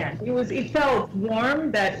poignant. It felt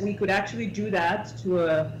warm that we could actually do that to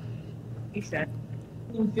a patient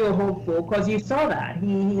him feel hopeful, because you saw that. He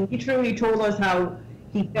literally told us how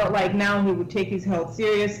he felt like now he would take his health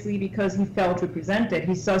seriously because he felt represented.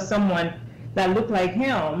 He saw someone that looked like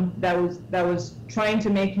him that was trying to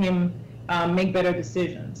make him make better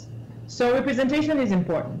decisions. So representation is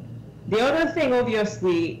important. The other thing,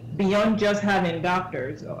 obviously, beyond just having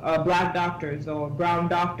doctors, black doctors or brown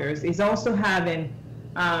doctors, is also having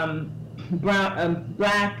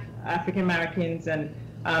black African Americans and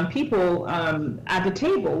people at the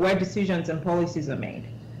table where decisions and policies are made.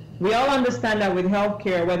 We all understand that with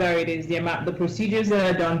healthcare, whether it is the procedures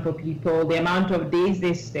that are done for people, the amount of days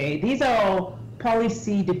they stay, these are all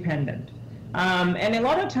policy dependent. And a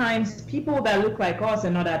lot of times, people that look like us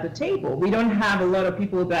are not at the table. We don't have a lot of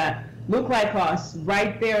people that look like us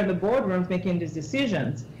right there in the boardrooms making these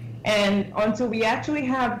decisions. And until we actually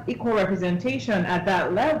have equal representation at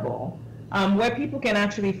that level, where people can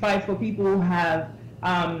actually fight for people who have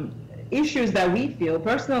issues that we feel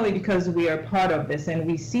personally because we are part of this and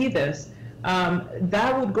we see this,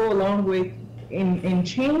 that would go a long way in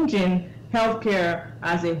changing healthcare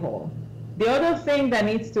as a whole. The other thing that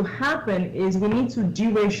needs to happen is we need to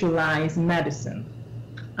deracialize medicine.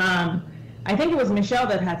 I think it was Michelle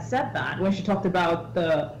that had said that when she talked about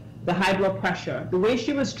the high blood pressure. The way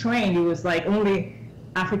she was trained, it was like only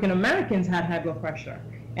African Americans had high blood pressure.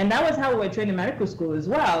 And that was how we were trained in medical school as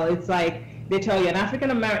well. It's like they tell you a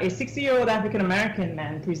 60-year-old African American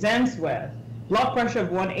man presents with blood pressure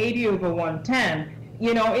of 180 over 110.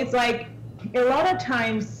 You know, it's like a lot of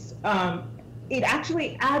times it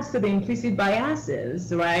actually adds to the implicit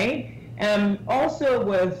biases, right? Also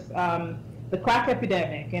with the crack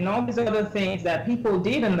epidemic and all these other things that people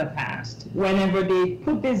did in the past, whenever they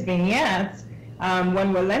put these vignettes,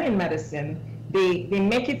 when we're learning medicine, they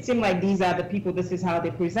make it seem like these are the people, this is how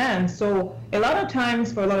they present. So a lot of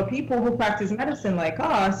times for a lot of people who practice medicine like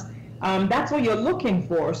us, that's what you're looking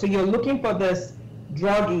for. So you're looking for this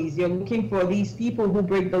druggies, you're looking for these people who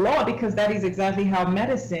break the law, because that is exactly how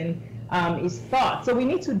medicine is thought. So we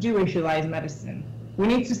need to deracialize medicine. We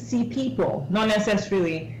need to see people, not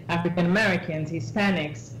necessarily African Americans,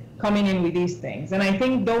 Hispanics, coming in with these things. And I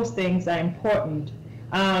think those things are important.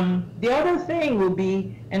 The other thing will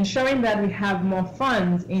be ensuring that we have more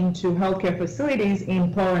funds into healthcare facilities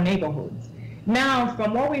in poorer neighborhoods. Now,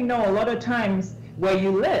 from what we know, a lot of times where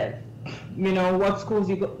you live, you know, what schools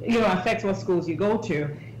you go, you know, affects what schools you go to,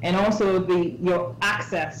 and also your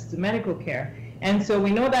access to medical care. And so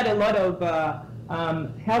we know that a lot of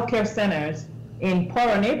healthcare centers in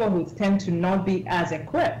poorer neighborhoods tend to not be as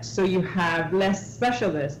equipped. So you have less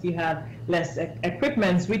specialists, you have less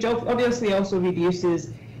equipment, which obviously also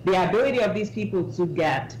reduces the ability of these people to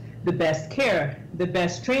get the best care, the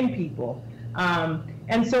best trained people.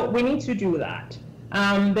 And so we need to do that.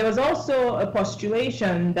 There was also a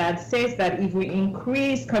postulation that says that if we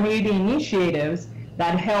increase community initiatives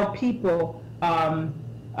that help people,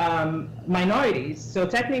 minorities, so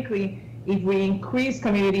technically, if we increase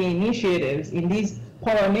community initiatives in these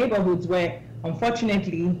poorer neighborhoods where,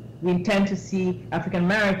 unfortunately, we tend to see African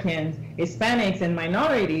Americans, Hispanics, and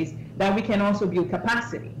minorities, that we can also build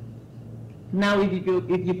capacity. Now, if you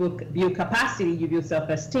build capacity, you build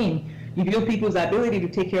self-esteem, you build people's ability to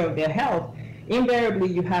take care of their health. Invariably,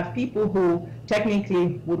 you have people who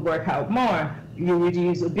technically would work out more. You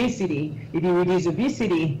reduce obesity. If you reduce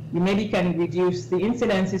obesity, you maybe can reduce the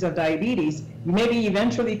incidences of diabetes. You maybe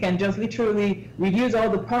eventually can just literally reduce all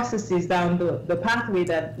the processes down the pathway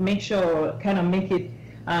that make sure, kind of make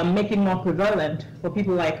it more prevalent for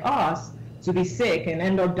people like us to be sick and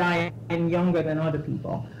end up dying younger than other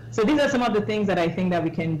people. So these are some of the things that I think that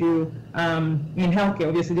we can do in healthcare.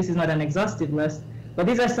 Obviously, this is not an exhaustive list, but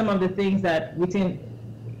these are some of the things that we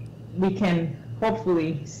can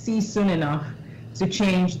hopefully see soon enough to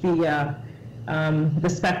change the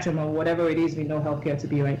spectrum of whatever it is we know healthcare to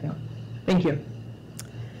be right now. Thank you.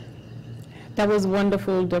 That was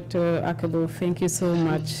wonderful, Dr. Akabo. Thank you so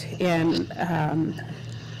much. And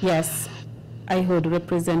yes, I heard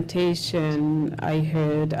representation, I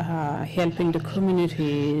heard helping the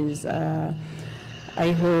communities, I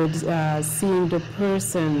heard seeing the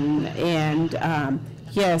person, and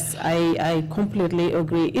yes, I completely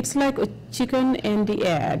agree. It's like a chicken and the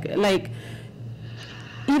egg. Like,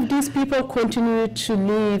 if these people continue to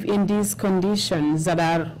live in these conditions that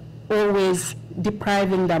are always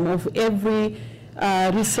depriving them of every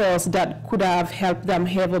resource that could have helped them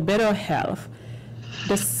have a better health,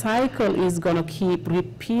 the cycle is going to keep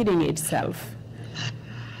repeating itself,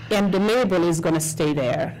 and the label is going to stay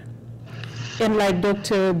there. And like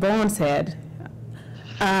Dr. Bowen said,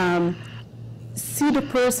 see the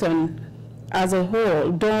person as a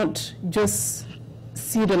whole. Don't just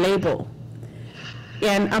see the label.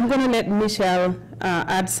 And I'm going to let Michelle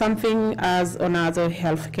add something as another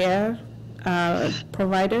healthcare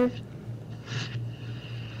provider.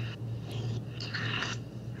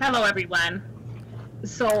 Hello, everyone.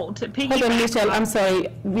 So to piggyback. Hold on, Michelle, I'm sorry.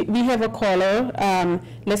 We have a caller.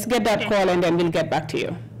 Let's get that call and then we'll get back to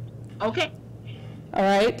you. Okay. All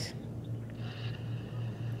right.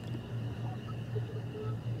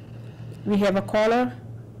 We have a caller.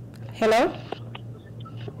 Hello?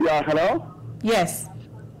 Yeah, hello? Yes.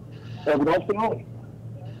 Good afternoon.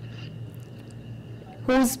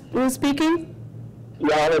 Who's speaking?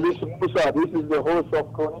 Yeah, this is Musa. This is the host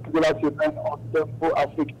of Chronique de la Semaine on Tempo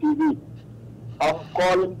Afrique TV. I'm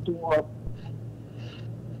calling to...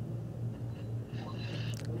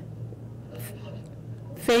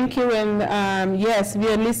 Thank you, and yes, we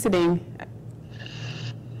are listening.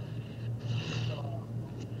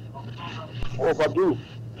 overdue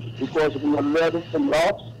because we are learning a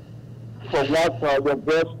lot from what the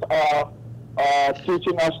guests are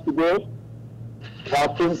teaching us today. I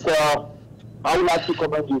think I would like to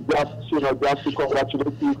commend you, just to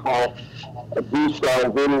congratulate you for this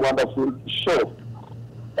very wonderful show.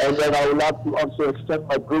 And then I would like to also extend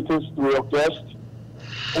my greetings to your guests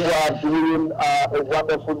who are doing a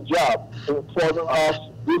wonderful job informing us.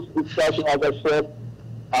 This discussion, as I said,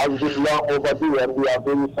 has been long overdue, and we are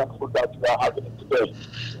very thankful that we are having it today.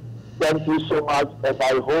 Thank you so much, and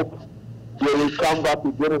I hope you will come back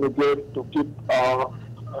again and again to keep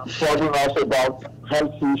informing us about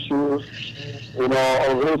health issues, or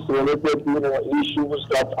race-related, issues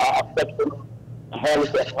that are affecting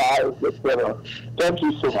health and lives, etc. Thank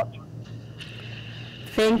you so much.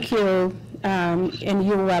 Thank you, and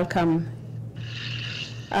you're welcome.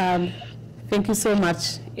 Thank you so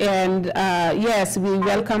much. And yes, we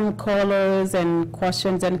welcome callers and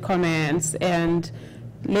questions and comments. And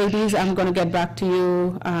ladies, I'm going to get back to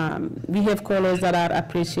you. We have callers that are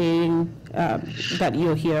appreciating that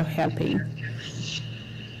you're here helping.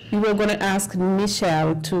 We were going to ask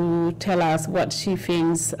Michelle to tell us what she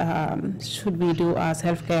thinks should we do as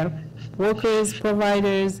healthcare workers,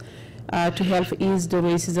 providers, to help ease the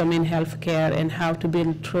racism in healthcare and how to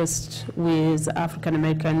build trust with African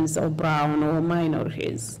Americans or brown or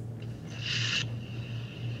minorities.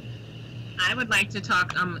 I would like to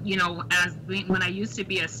talk, when I used to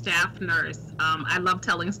be a staff nurse, I love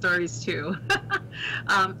telling stories too.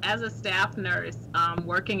 As a staff nurse,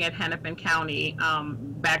 working at Hennepin County,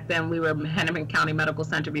 back then we were Hennepin County Medical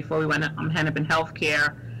Center before we went Hennepin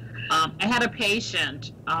Healthcare. I had a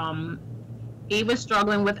patient, he was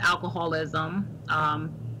struggling with alcoholism,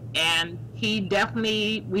 and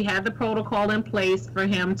we had the protocol in place for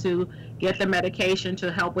him to get the medication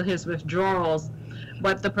to help with his withdrawals.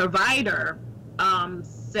 But the provider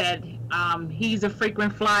said he's a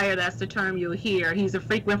frequent flyer. That's the term you'll hear. He's a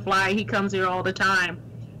frequent flyer. He comes here all the time.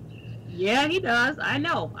 Yeah, he does. I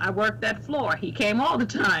know. I worked that floor. He came all the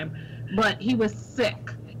time. But he was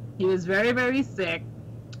sick. He was very, very sick.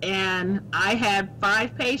 And I had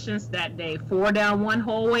 5 patients that day, 4 down one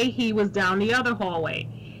hallway. He was down the other hallway.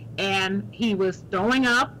 And he was throwing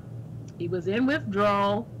up. He was in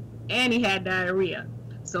withdrawal. And he had diarrhea.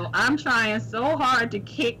 So I'm trying so hard to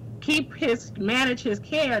manage his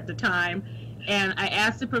care at the time, and I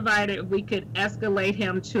asked the provider if we could escalate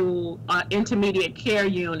him to an intermediate care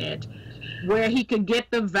unit where he could get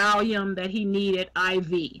the Valium that he needed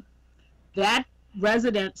IV. That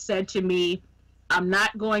resident said to me, I'm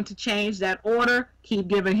not going to change that order, keep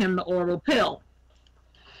giving him the oral pill.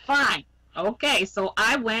 Fine. Okay, so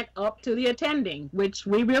I went up to the attending, which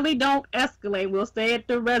we really don't escalate. We'll stay at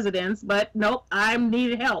the residence, but nope, I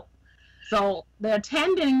needed help. So the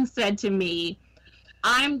attending said to me,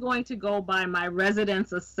 I'm going to go by my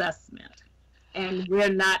residence assessment, and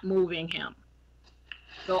we're not moving him.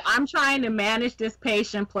 So I'm trying to manage this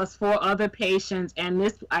patient plus 4 other patients, and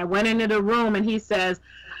I went into the room, and he says,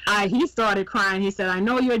 he started crying. He said, I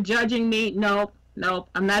know you're judging me. Nope,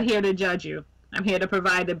 I'm not here to judge you. I'm here to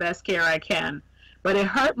provide the best care I can. But it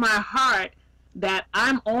hurt my heart that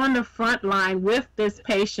I'm on the front line with this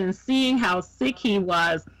patient, seeing how sick he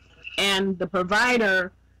was, and the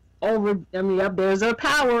provider there's a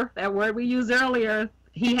power, that word we used earlier.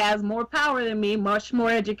 He has more power than me, much more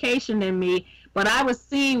education than me, but I was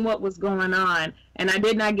seeing what was going on, and I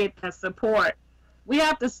did not get that support. We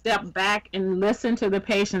have to step back and listen to the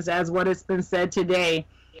patients, as what has been said today.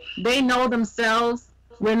 They know themselves.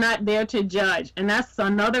 We're not there to judge. And that's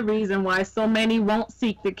another reason why so many won't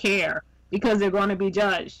seek the care, because they're going to be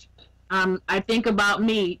judged. I think about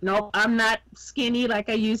me. Nope, I'm not skinny like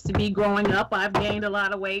I used to be growing up. I've gained a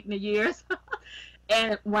lot of weight in the years.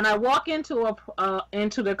 And when I walk into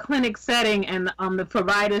the clinic setting and the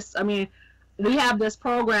providers, we have this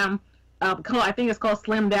program, I think it's called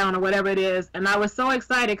Slim Down or whatever it is, and I was so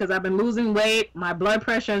excited because I've been losing weight. My blood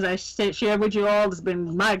pressure, as I shared with you all, has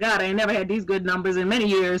been, my God, I ain't never had these good numbers in many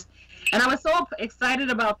years. And I was so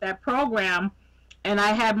excited about that program, and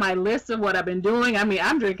I had my list of what I've been doing. I mean,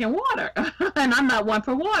 I'm drinking water, and I'm not one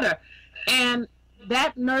for water. And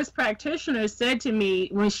that nurse practitioner said to me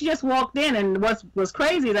when she just walked in, and what was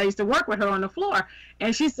crazy is I used to work with her on the floor,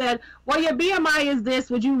 and she said, well, your BMI is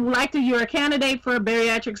this. Would you like to, you're a candidate for a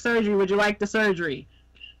bariatric surgery. Would you like the surgery?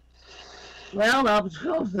 Well,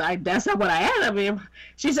 that's not what I had. I mean,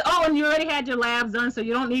 she said, oh, and you already had your labs done, so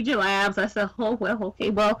you don't need your labs. I said, oh, well,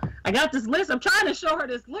 okay, well, I got this list. I'm trying to show her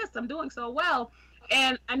this list. I'm doing so well.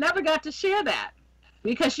 And I never got to share that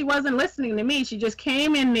because she wasn't listening to me. She just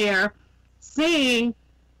came in there seeing,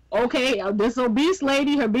 okay, this obese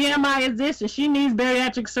lady, her BMI is this, and she needs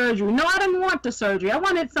bariatric surgery. No, I didn't want the surgery. I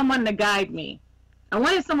wanted someone to guide me. I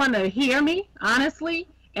wanted someone to hear me, honestly,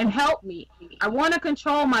 and help me. I want to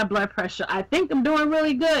control my blood pressure. I think I'm doing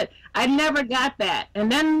really good. I never got that.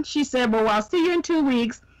 And then she said, well, I'll see you in 2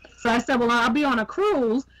 weeks. So I said, well, I'll be on a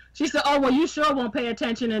cruise. She said, oh, well, you sure won't pay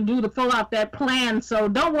attention and fill out that plan, so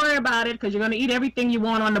don't worry about it because you're going to eat everything you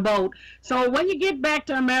want on the boat. So when you get back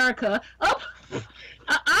to America,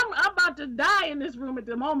 I'm about to die in this room at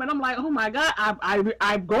the moment. I'm like, oh, my God,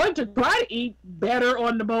 I'm going to try to eat better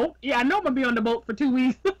on the boat. Yeah, I know I'm going to be on the boat for 2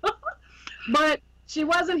 weeks. But she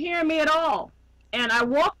wasn't hearing me at all. And I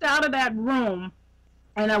walked out of that room,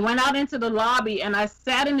 and I went out into the lobby, and I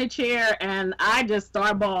sat in the chair, and I just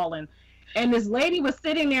started bawling. And this lady was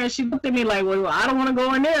sitting there, and she looked at me like, well, I don't want to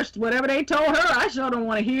go in there. Whatever they told her, I sure don't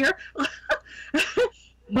want to hear.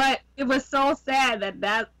 But it was so sad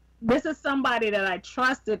that this is somebody that I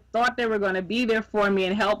trusted, thought they were going to be there for me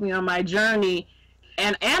and help me on my journey.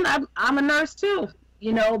 And I'm a nurse too,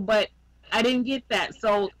 you know, but I didn't get that.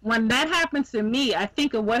 So when that happens to me, I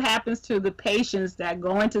think of what happens to the patients that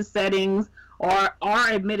go into settings or are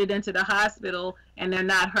admitted into the hospital and they're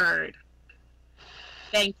not heard.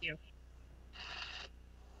 Thank you.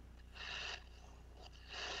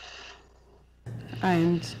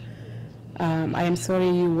 And I am sorry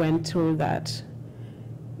you went through that.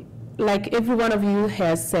 Like every one of you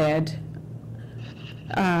has said,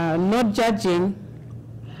 not judging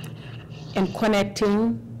and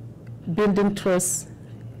connecting, building trust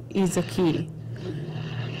is a key.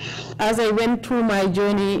 As I went through my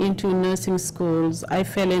journey into nursing schools, I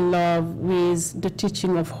fell in love with the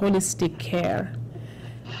teaching of holistic care.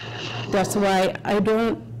 That's why I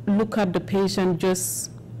don't look at the patient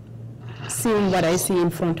just seeing what I see in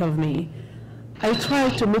front of me. I try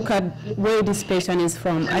to look at where this patient is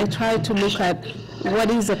from. I try to look at what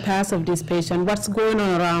is the past of this patient, what's going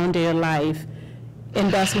on around their life, and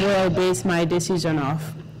that's where I base my decision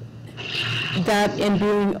off. That and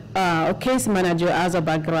being a case manager as a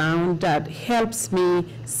background, that helps me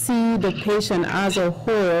see the patient as a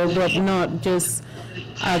whole, but not just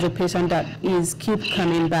as a patient that is keep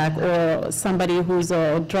coming back or somebody who's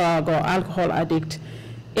a drug or alcohol addict.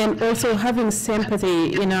 And also having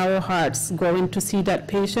sympathy in our hearts going to see that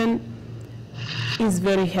patient is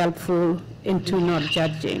very helpful into not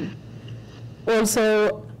judging.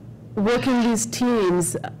 Also, working with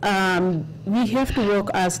teams, we have to work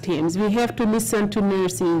as teams. We have to listen to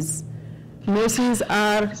nurses. Nurses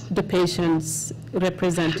are the patient's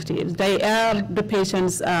representatives. They are the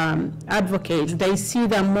patient's advocates. They see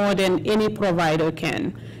them more than any provider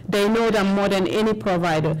can. They know them more than any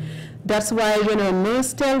provider. That's why when a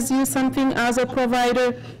nurse tells you something as a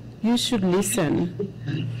provider, you should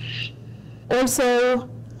listen. Also,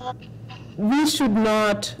 we should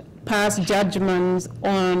not pass judgments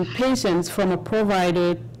on patients from a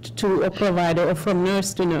provider to a provider or from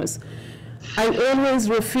nurse to nurse. I always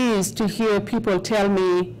refuse to hear people tell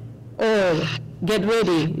me, oh, get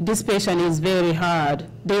ready, this patient is very hard,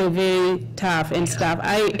 they're very tough and stuff.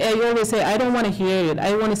 I always say, I don't want to hear it,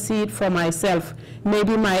 I want to see it for myself.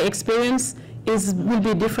 Maybe my experience will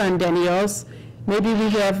be different than yours. Maybe we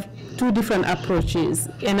have two different approaches.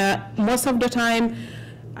 And most of the time,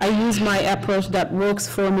 I use my approach that works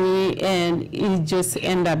for me, and it just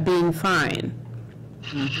ends up being fine.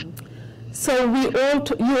 Mm-hmm. So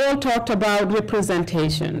you all talked about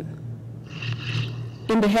representation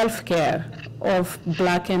in the healthcare of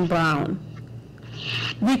Black and Brown.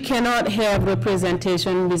 We cannot have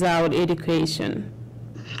representation without education.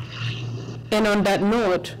 And on that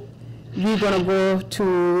note, we're going to go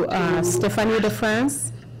to Stephanie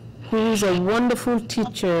DeFrance, who is a wonderful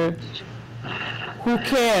teacher who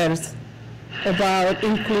cares about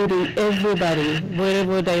including everybody,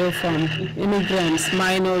 wherever they are from, immigrants,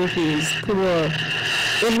 minorities, poor,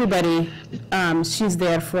 everybody, she's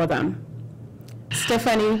there for them.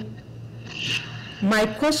 Stephanie, my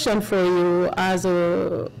question for you as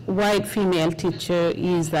a white female teacher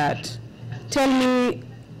is that, tell me,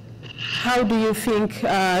 how do you think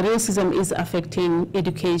racism is affecting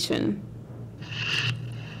education?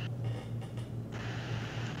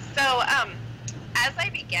 So, as I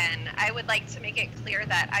begin, I would like to make it clear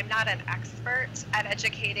that I'm not an expert at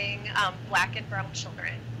educating Black and brown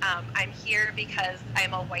children. I'm here because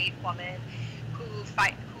I'm a white woman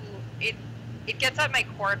it gets at my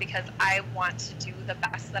core because I want to do the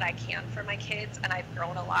best that I can for my kids, and I've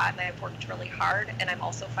grown a lot and I've worked really hard, and I'm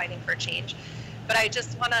also fighting for change. But I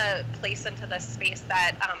just want to place into this space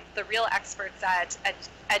that the real experts at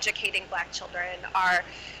educating Black children are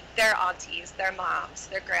their aunties, their moms,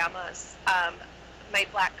 their grandmas. My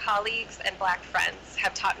Black colleagues and Black friends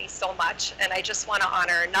have taught me so much, and I just want to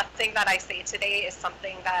honor nothing that I say today is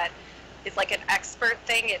something that is like an expert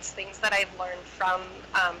thing. It's things that I've learned from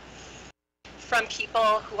people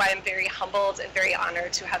who I am very humbled and very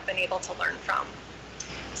honored to have been able to learn from.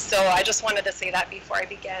 So I just wanted to say that before I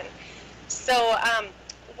begin. So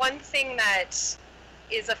one thing that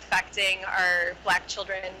is affecting our Black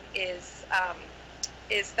children is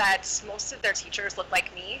that most of their teachers look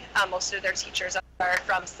like me. Most of their teachers are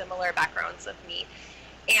from similar backgrounds of me.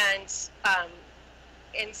 And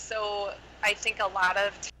so I think a lot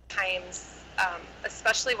of times,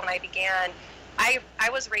 especially when I began, I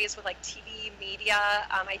was raised with like TV, media.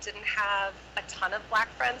 I didn't have a ton of Black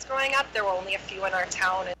friends growing up. There were only a few in our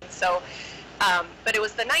town. And so, but it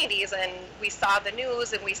was the 90s, and we saw the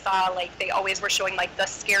news, and we saw like they always were showing like the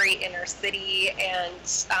scary inner city, and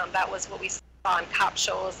that was what we saw on cop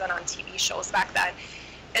shows and on TV shows back then.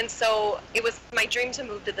 And so it was my dream to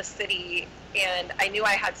move to the city, and I knew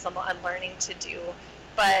I had some unlearning to do,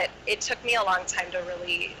 but it took me a long time to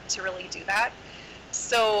really do that.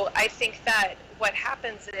 So I think that what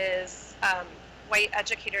happens is white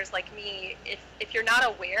educators like me, if you're not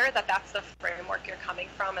aware that that's the framework you're coming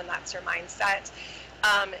from and that's your mindset,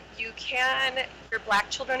 your Black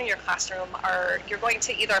children in your classroom you're going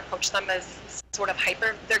to either approach them as sort of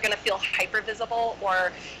they're going to feel hyper visible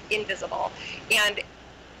or invisible. And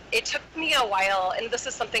it took me a while, and this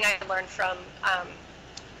is something I learned from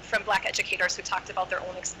Black educators who talked about their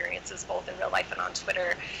own experiences both in real life and on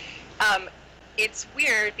Twitter. It's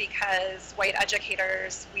weird because white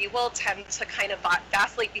educators, we will tend to kind of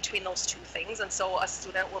vacillate between those two things. And so a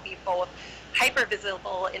student will be both hyper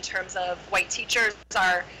visible in terms of white teachers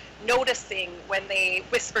are noticing when they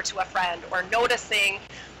whisper to a friend, or noticing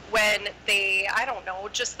when they, I don't know,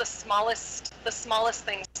 just the smallest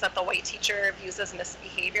things that the white teacher views as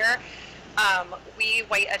misbehavior. We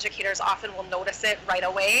white educators often will notice it right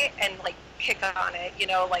away and like pick on it,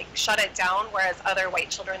 like shut it down, whereas other white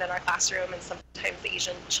children in our classroom, and sometimes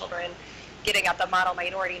Asian children, getting at the model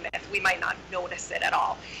minority myth, we might not notice it at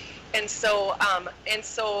all. And so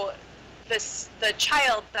the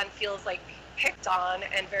child then feels like picked on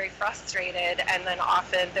and very frustrated, and then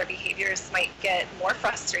often their behaviors might get more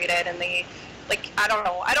frustrated, and they, like, I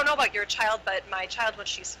don't know about your child, but my child, when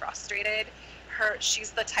she's frustrated, she's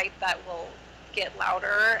the type that will get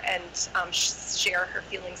louder and share her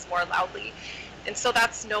feelings more loudly. And so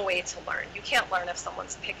that's no way to learn. You can't learn if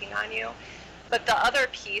someone's picking on you. But the other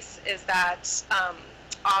piece is that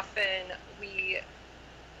often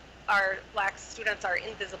our Black students are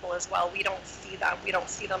invisible as well. We don't see them. We don't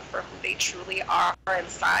see them for who they truly are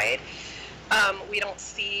inside. We don't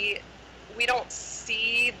see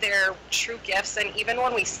their true gifts, and even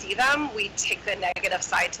when we see them, we take the negative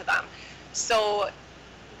side to them. So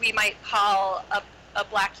we might call a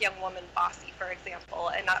Black young woman bossy, for example,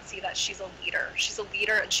 and not see that she's a leader. She's a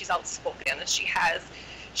leader, and she's outspoken, and she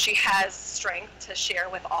has strength to share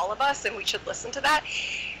with all of us, and we should listen to that.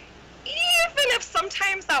 Even if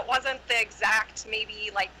sometimes that wasn't the exact, maybe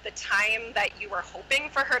like the time that you were hoping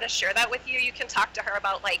for her to share that with you, you can talk to her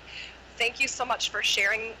about like, thank you so much for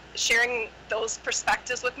sharing those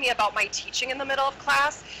perspectives with me about my teaching in the middle of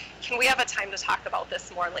class. Can we have a time to talk about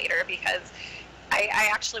this more later? Because I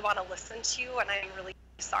actually want to listen to you, and I'm really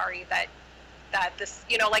sorry that this,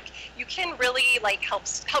 like, you can really like help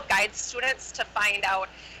guide students to find out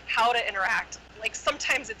how to interact. Like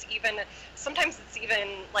sometimes it's even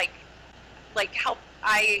like help.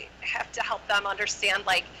 I have to help them understand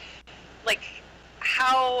like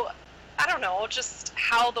how, I don't know, just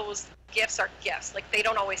how those gifts are gifts. Like they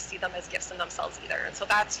don't always see them as gifts in themselves either. And so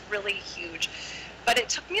that's really huge. But it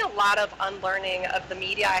took me a lot of unlearning of the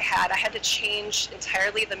media I had. I had to change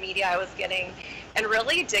entirely the media I was getting and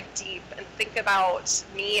really dig deep and think about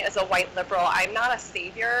me as a white liberal. I'm not a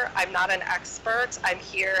savior. I'm not an expert. I'm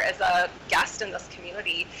here as a guest in this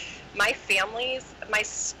community. my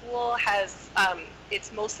school has,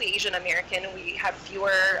 it's mostly Asian American, and we have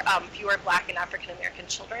fewer Black and African American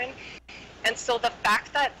children. And so the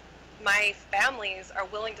fact that my families are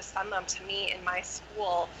willing to send them to me in my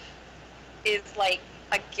school is like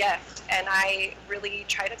a gift, and I really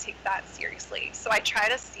try to take that seriously. So I try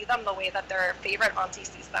to see them the way that their favorite auntie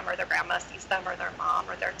sees them, or their grandma sees them, or their mom,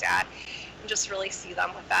 or their dad, and just really see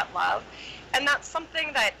them with that love. And that's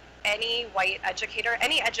something that any white educator,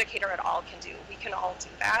 any educator at all can do. We can all do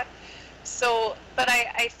that. So, but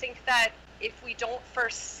I think that if we don't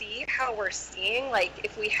first see how we're seeing, like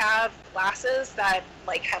if we have glasses that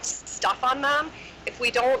like have stuff on them, if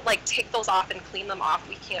we don't like take those off and clean them off,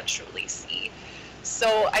 we can't truly see.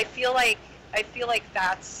 So I feel like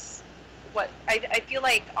that's what I feel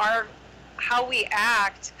like how we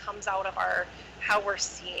act comes out of how we're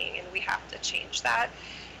seeing, and we have to change that.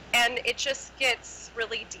 And it just gets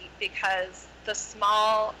really deep because the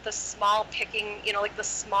small picking, like the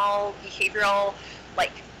small behavioral,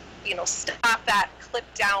 like, stop that, clip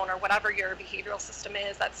down, or whatever your behavioral system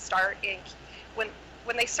is that start in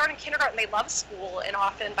when they start in kindergarten, they love school, and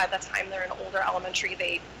often by the time they're in older elementary,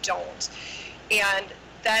 they don't. And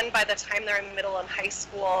then by the time they're in middle and high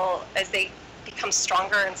school, as they become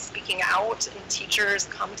stronger and speaking out and teachers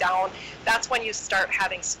come down, that's when you start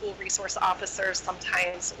having school resource officers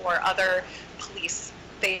sometimes, or other police.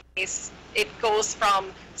 It goes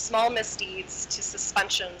from small misdeeds to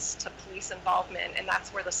suspensions to police involvement, and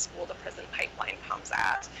that's where the school to prison pipeline comes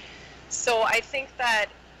at. So I think that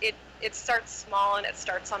it starts small and it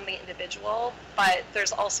starts on the individual, but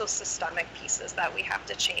there's also systemic pieces that we have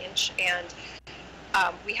to change, and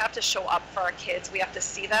we have to show up for our kids. We have to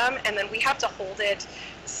see them, and then we have to hold it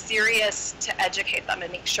serious to educate them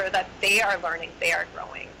and make sure that they are learning, they are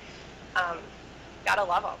growing. Gotta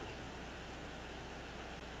love them.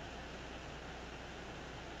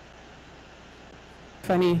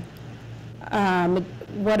 Funny.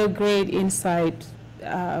 What a great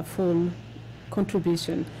insightful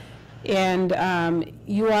contribution. And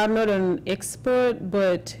you are not an expert,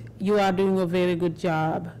 but you are doing a very good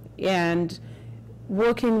job. And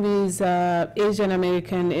working with Asian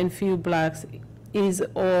American and few Blacks is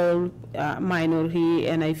all minority,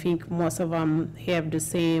 and I think most of them have the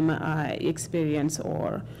same experience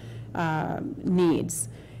or needs.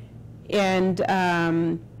 And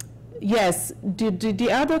yes, the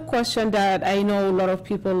other question that I know a lot of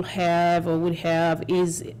people have or would have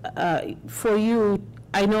is, for you,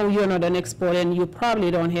 I know you're not an expert and you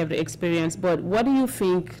probably don't have the experience, but what do you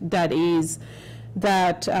think that is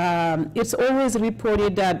that it's always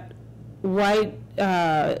reported that white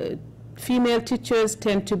female teachers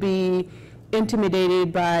tend to be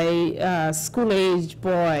intimidated by school-age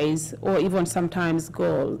boys or even sometimes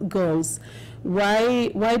girls.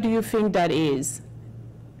 Why do you think that is?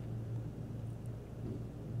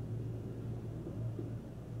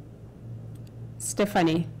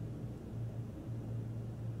 Stephanie.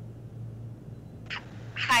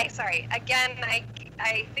 Hi, sorry. Again,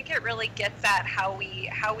 I think it really gets at how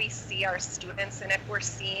we see our students, and if we're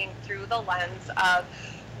seeing through the lens of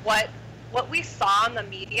what we saw in the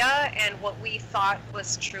media and what we thought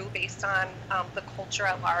was true based on the culture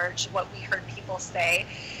at large, what we heard people say.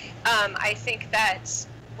 I think that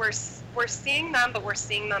we're seeing them, but we're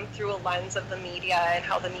seeing them through a lens of the media and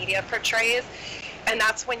how the media portrays. And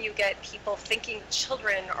that's when you get people thinking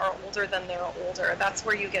children are older than they're older. That's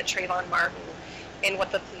where you get Trayvon Martin and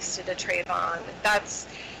what the police did to Trayvon.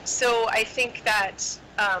 So I think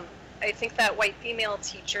that white female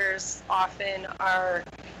teachers often are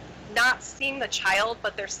not seeing the child,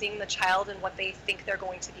 but they're seeing the child in what they think they're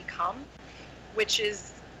going to become, which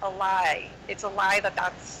is a lie. It's a lie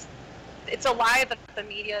it's a lie that the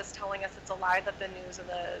media is telling us. It's a lie that the news and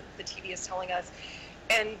the TV is telling us.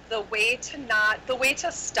 And the way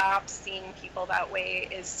to stop seeing people that way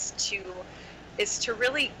is to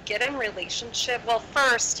really get in relationship. Well,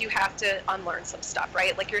 first you have to unlearn some stuff,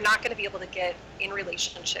 right? Like, you're not going to be able to get in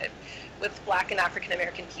relationship with Black and African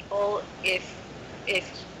American people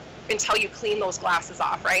until you clean those glasses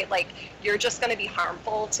off, right? Like, you're just going to be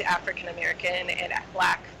harmful to African American and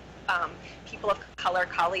Black people of color,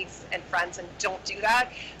 colleagues and friends, and don't do that.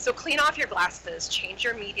 So clean off your glasses, change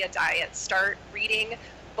your media diet, start reading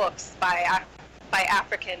books by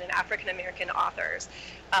African and African American authors.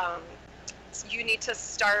 You need to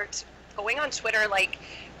start going on Twitter, like,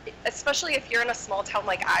 especially if you're in a small town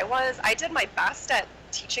like I was. I did my best at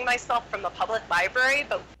teaching myself from the public library,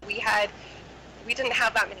 but we didn't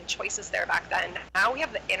have that many choices there back then. Now we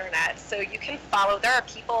have the internet, so you can follow. There are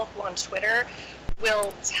people who on Twitter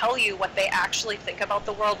will tell you what they actually think about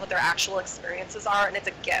the world, what their actual experiences are, and it's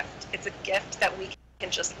a gift. It's a gift that we can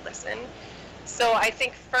just listen. So I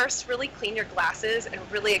think first, really clean your glasses and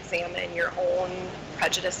really examine your own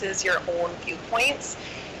prejudices, your own viewpoints.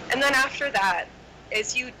 And then after that,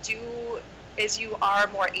 as you are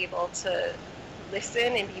more able to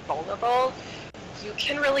listen and be vulnerable, you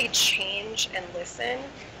can really change and listen,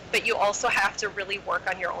 but you also have to really work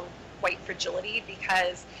on your own white fragility,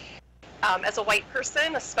 because as a white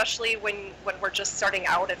person, especially when we're just starting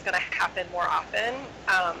out, it's going to happen more often.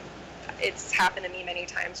 It's happened to me many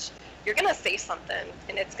times. You're going to say something,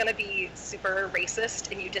 and it's going to be super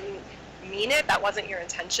racist, and you didn't mean it. That wasn't your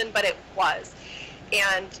intention, but it was.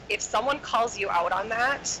 And if someone calls you out on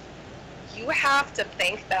that, you have to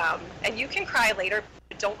thank them. And you can cry later,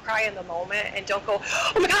 but don't cry in the moment, and don't go,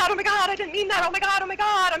 oh my God, I didn't mean that. Oh my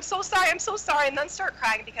God, I'm so sorry, and then start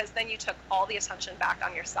crying, because then you took all the attention back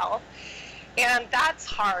on yourself. And that's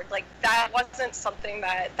hard. Like, that wasn't something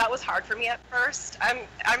that was hard for me at first.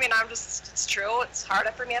 It's true, it's hard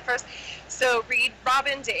for me at first. So read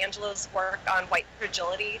Robin DiAngelo's work on white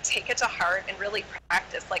fragility, take it to heart, and really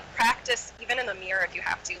practice. Like, practice even in the mirror if you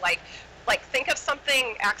have to. Like think of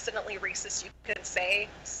something accidentally racist you could say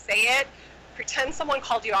it, pretend someone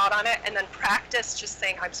called you out on it, and then practice just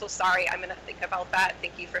saying, I'm so sorry, I'm gonna think about that,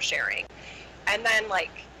 thank you for sharing. And then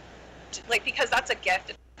like because that's a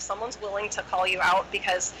gift. If someone's willing to call you out,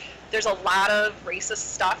 because there's a lot of racist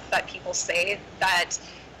stuff that people say that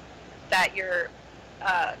your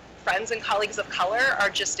friends and colleagues of color are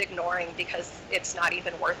just ignoring because it's not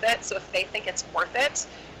even worth it. So if they think it's worth it,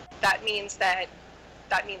 that means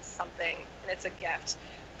something, and it's a gift.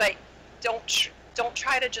 But don't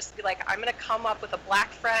try to just be like, I'm going to come up with a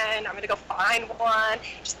black friend, I'm going to go find one,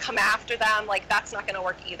 just come after them. Like, that's not going to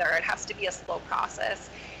work either. It has to be a slow process.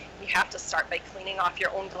 You have to start by cleaning off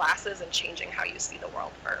your own glasses and changing how you see the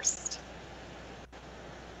world first.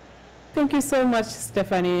 Thank you so much,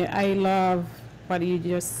 Stephanie. I love what you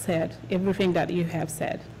just said, everything that you have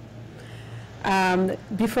said.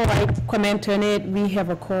 Before I comment on it, we have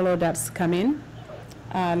a caller that's coming.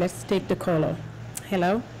 Let's take the caller.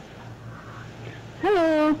 Hello.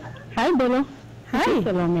 Hello. Hi, Bolo. Hi. This is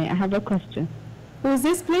Salome. I have a question. Who is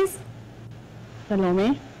this, please?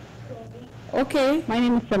 Salome. Okay. My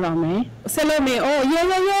name is Salome. Salome. Oh,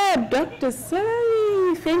 yeah. Dr.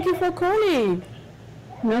 Sari, thank you for calling.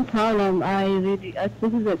 No problem.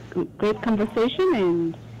 This is a great conversation,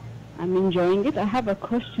 and I'm enjoying it. I have a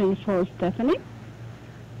question for Stephanie.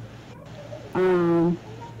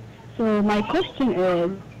 So my question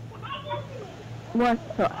is,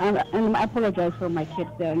 and I apologize for my kids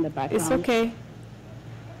there in the background. It's okay.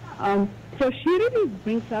 So she really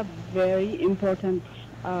brings up very important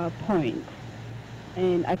point,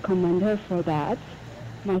 and I commend her for that.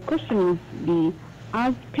 My question is,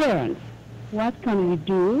 as parents, what can we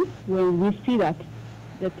do when we see that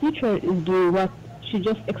the teacher is doing what she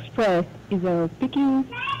just expressed, either picking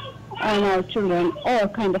on our children or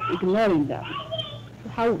kind of ignoring them?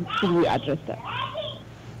 How should we address that?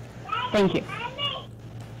 Thank you.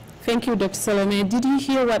 Thank you, Dr. Salome. Did you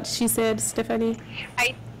hear what she said, Stephanie?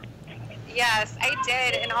 Yes, I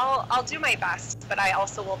did, and I'll do my best, but I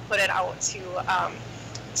also will put it out to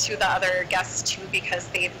the other guests too, because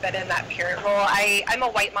they've been in that parent role. I'm a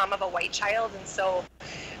white mom of a white child, and so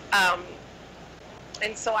I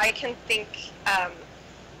can think.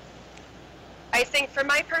 I think from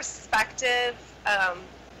my perspective,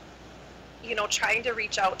 trying to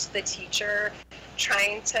reach out to the teacher,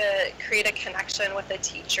 trying to create a connection with the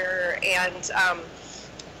teacher, and I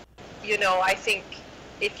think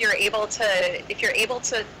if you're able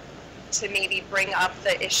to maybe bring up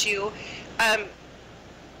the issue,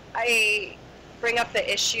 I bring up the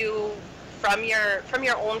issue from your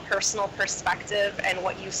own personal perspective and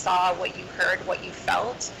what you saw, what you heard, what you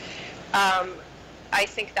felt. I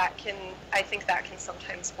think that can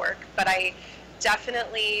sometimes work, but I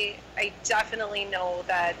definitely know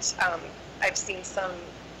that I've seen some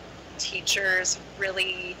teachers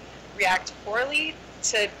really react poorly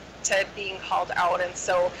to being called out, and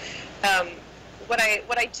so what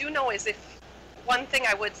I do know is, one thing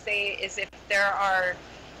I would say is, if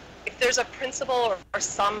there's a principal or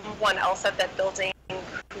someone else at that building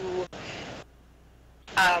who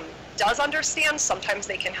does understand, sometimes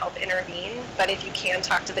they can help intervene. But if you can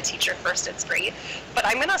talk to the teacher first, it's great. But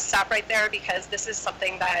I'm going to stop right there, because this is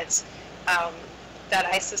something that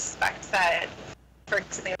I suspect that, for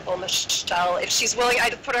example, Michelle, if she's willing,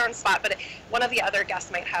 I'd put her on the spot, but one of the other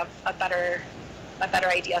guests might have a better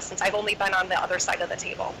idea, since I've only been on the other side of the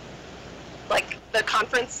table. Like the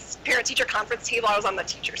parent-teacher conference table, I was on the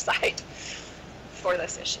teacher side for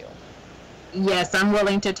this issue. Yes, I'm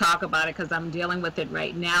willing to talk about it, because I'm dealing with it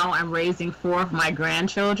right now. I'm raising 4 of my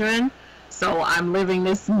grandchildren. So I'm living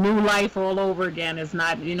this new life all over again. It's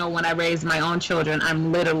not, you know, when I raised my own children,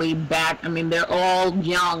 I'm literally back. I mean, they're all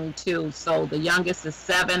young too. So the youngest is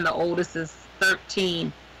 7, the oldest is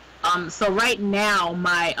 13. So right now,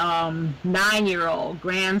 my 9-year-old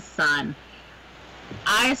grandson,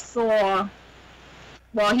 I saw,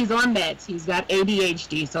 well, he's on meds. He's got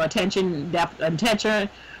ADHD, so attention deficit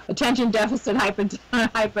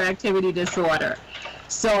hyperactivity disorder.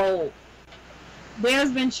 So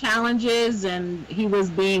there's been challenges, and he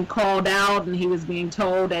was being called out, and he was being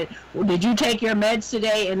told that, well, did you take your meds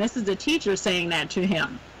today? And this is the teacher saying that to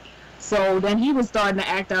him. So then he was starting to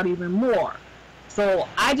act out even more. So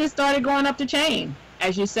I just started going up the chain.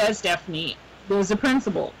 As you said, Stephanie, there's a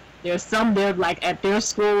principal. They're like at their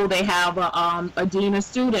school, they have a dean of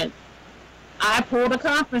student. I pulled a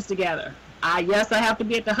conference together. Yes, I have to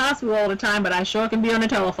be at the hospital all the time, but I sure can be on the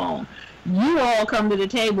telephone. You all come to the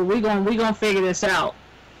table. We're gonna figure this out,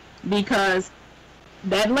 because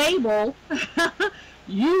that label,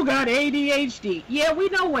 you got ADHD. Yeah, we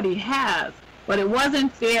know what he has, but it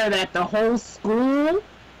wasn't fair that the whole school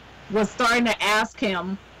was starting to ask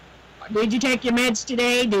him, did you take your meds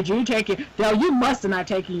today? Did you take it? No, you must have not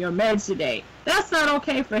taken your meds today. That's not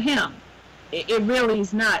okay for him. It really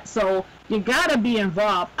is not. So you got to be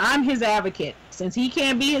involved. I'm his advocate. Since he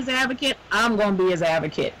can't be his advocate, I'm going to be his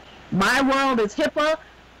advocate. My world is HIPAA.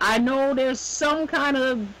 I know there's some kind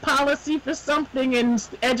of policy for something in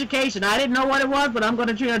education. I didn't know what it was, but I'm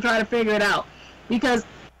going to try to figure it out. Because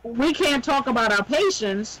we can't talk about our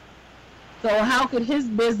patients, so how could his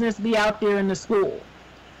business be out there in the school?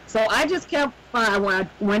 So I just kept, I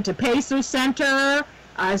went to Pacer Center,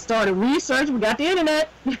 I started research, we got the internet.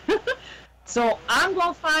 So I'm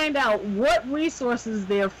going to find out what resources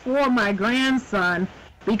there for my grandson,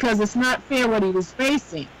 because it's not fair what he was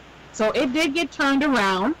facing. So it did get turned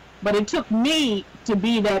around, but it took me to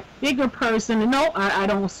be that bigger person. No, I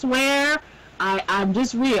don't swear, I'm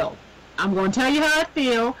just real. I'm going to tell you how I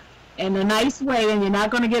feel in a nice way, and you're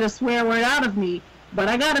not going to get a swear word out of me, but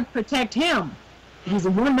I got to protect him. He's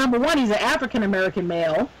number one, he's an African-American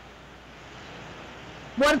male.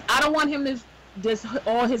 I don't want him to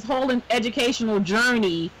all his whole educational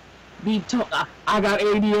journey be told, I got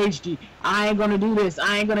ADHD, I ain't gonna do this,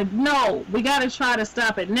 I ain't gonna, no, we gotta try to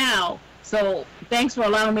stop it now. So thanks for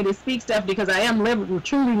allowing me to speak, Steph, because I am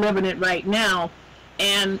truly living it right now.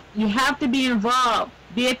 And you have to be involved,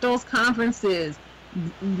 be at those conferences,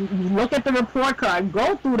 look at the report card,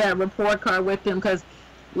 go through that report card with him, because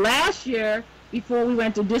last year, before we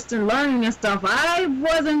went to distant learning and stuff, I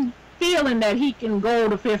wasn't feeling that he can go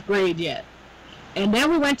to 5th grade yet. And then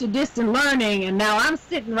we went to distant learning, and now I'm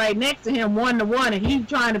sitting right next to him one-to-one, and he's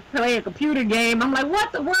trying to play a computer game. I'm like,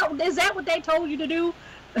 what the world? Is that what they told you to do?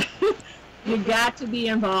 You got to be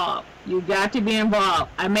involved. You got to be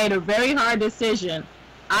involved. I made a very hard decision.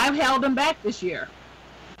 I've held him back this year.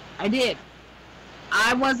 I did.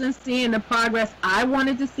 I wasn't seeing the progress I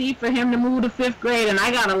wanted to see for him to move to 5th grade, and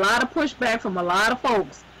I got a lot of pushback from a lot of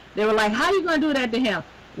folks. They were like, how are you going to do that to him?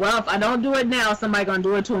 Well, if I don't do it now, somebody's going to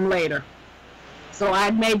do it to him later. So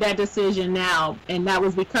I made that decision now, and that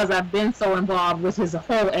was because I've been so involved with his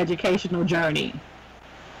whole educational journey.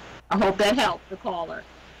 I hope that helped the caller.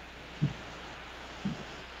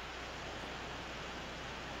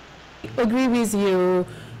 Agree with you,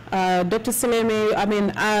 Dr. Saleme. I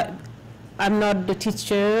mean, I'm not the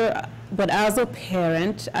teacher, but as a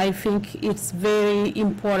parent, I think it's very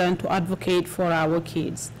important to advocate for our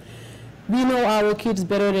kids. We know our kids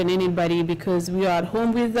better than anybody because we are at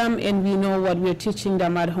home with them, and we know what we're teaching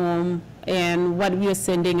them at home and what we are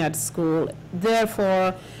sending at school.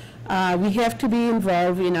 Therefore, we have to be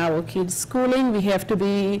involved in our kids' schooling. We have to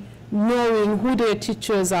be knowing who their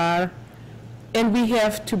teachers are, and we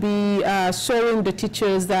have to be showing the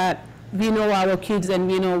teachers that we know our kids and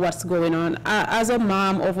we know what's going on. As a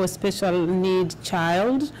mom of a special need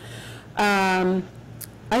child, I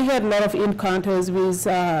had a lot of encounters with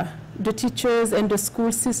the teachers and the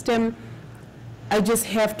school system. I just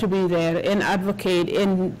have to be there and advocate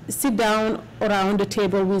and sit down around the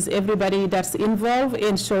table with everybody that's involved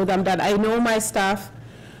and show them that I know my staff,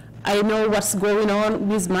 I know what's going on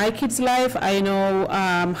with my kid's life, I know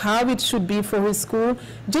how it should be for his school,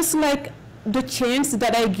 just like the chance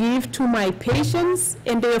that I give to my patients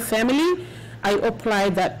and their family, I apply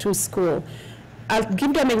that to school. I'll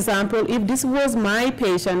give them an example. If this was my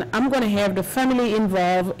patient, I'm going to have the family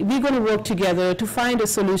involved. We're going to work together to find a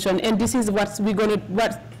solution, and this is what we're going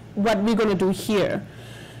to do here.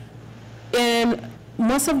 And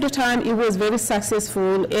most of the time, it was very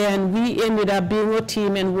successful, and we ended up being a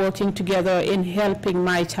team and working together in helping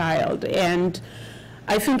my child. And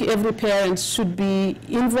I think every parent should be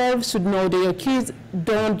involved, should know their kids.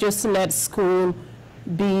 Don't just let school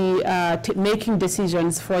be making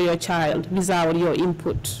decisions for your child without your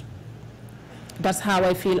input. That's how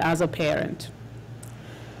I feel as a parent.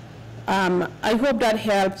 I hope that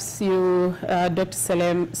helps you,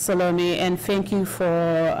 Dr. Salome, and thank you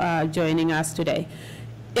for joining us today.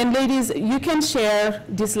 And ladies, you can share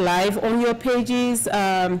this live on your pages,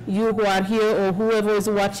 you who are here or whoever is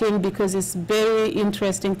watching, because it's very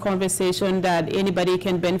interesting conversation that anybody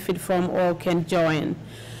can benefit from or can join.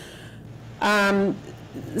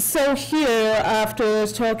 So here,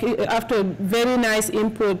 after very nice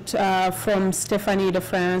input from Stephanie de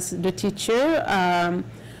France, the teacher,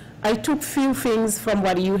 I took few things from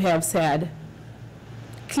what you have said.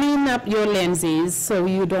 Clean up your lenses so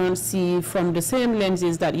you don't see from the same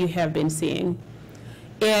lenses that you have been seeing.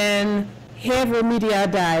 And have a media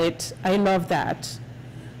diet. I love that.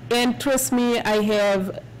 And trust me, I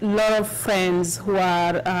have a lot of friends who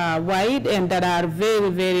are white and that are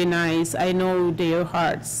very, very nice. I know their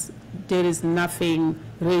hearts. There is nothing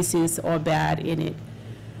racist or bad in it.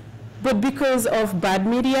 But because of bad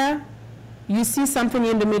media, you see something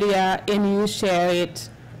in the media and you share it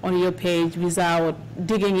on your page without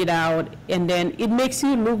digging it out, and then it makes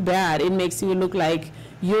you look bad. It makes you look like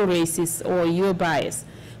you're racist or you're biased.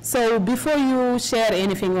 So before you share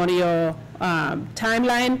anything on your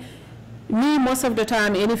timeline, me, most of the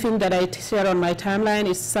time, anything that I share on my timeline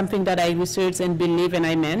is something that I researched and believe and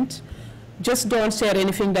I meant. Just don't share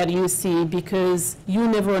anything that you see, because you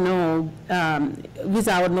never know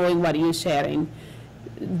without knowing what you're sharing.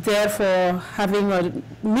 Therefore, having a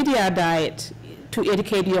media diet to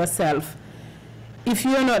educate yourself. If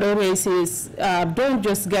you're not a racist, don't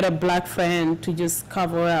just get a black friend to just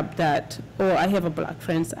cover up that, oh, I have a black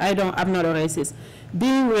friend, I'm not a racist.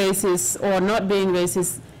 Being racist or not being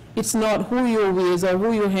racist, it's not who you're with or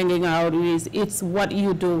who you're hanging out with, it's what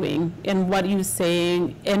you're doing and what you're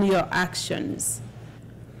saying and your actions.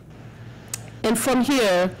 And from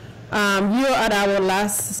here, you're at our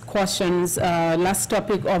last questions, last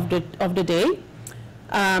topic of the day.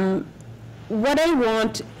 What I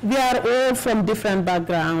want, we are all from different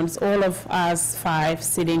backgrounds, all of us five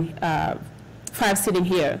sitting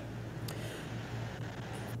here.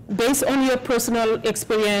 Based on your personal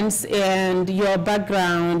experience and your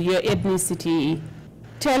background, your ethnicity,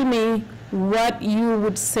 tell me what you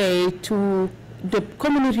would say to the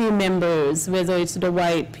community members, whether it's the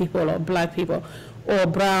white people or black people or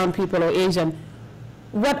brown people or Asian.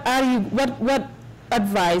 What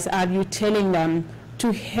advice are you telling them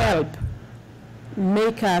to help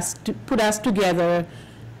make us, to put us together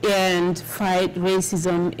and fight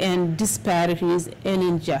racism and disparities and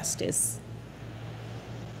injustice?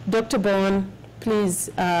 Dr. Bourne, please,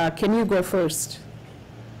 can you go first?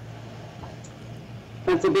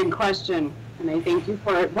 That's a big question, and I thank you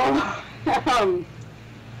for it. Well,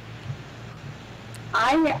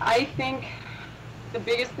 I think the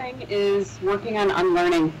biggest thing is working on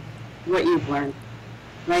unlearning what you've learned,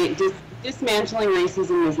 right? Dismantling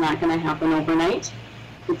racism is not going to happen overnight.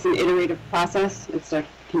 It's an iterative process. It's a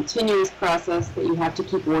continuous process that you have to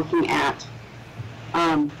keep working at.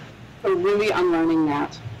 So really unlearning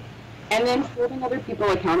that. And then holding other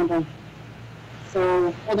people accountable.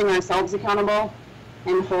 So holding ourselves accountable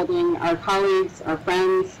and holding our colleagues, our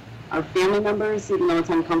friends, our family members, even though it's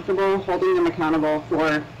uncomfortable, holding them accountable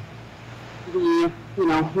for the,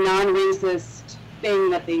 non-racist thing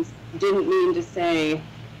that they didn't mean to say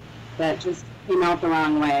that just came out the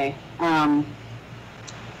wrong way. Calling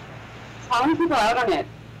people out on it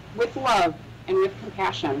with love and with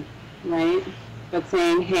compassion, right? But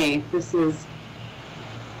saying, hey, this made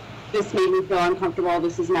me feel uncomfortable.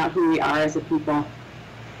 This is not who we are as a people. I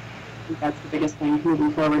think that's the biggest thing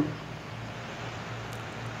moving forward.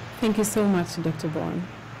 Thank you so much, Dr. Bourne.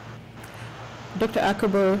 Dr.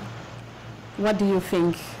 Akabo, what do you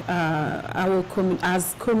think,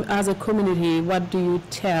 as a community, what do you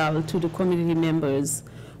tell to the community members?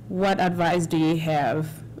 What advice do you have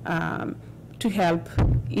to help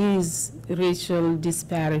ease racial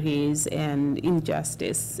disparities and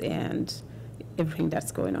injustice and everything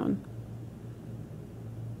that's going on?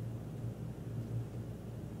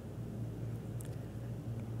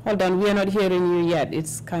 Hold on, we are not hearing you yet.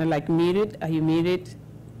 It's kind of like muted. Are you muted?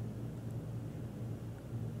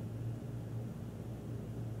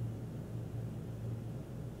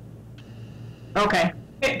 Okay.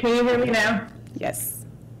 Can you hear me now? Yes.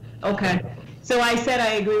 Okay. So I said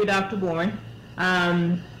I agree with Dr. Bourne,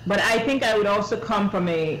 but I think I would also come from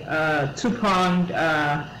a two-pronged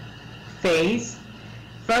phase.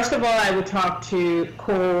 First of all, I would talk to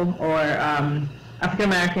co or African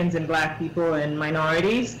Americans and Black people and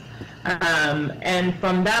minorities. And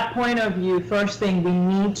from that point of view, first thing, we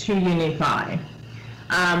need to unify.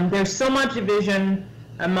 There's so much division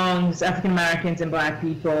amongst African Americans and Black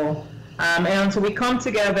people. And until we come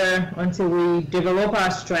together, until we develop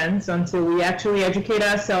our strengths, until we actually educate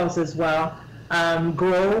ourselves as well,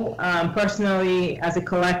 grow personally as a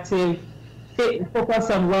collective,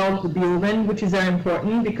 focus on wealth building, which is very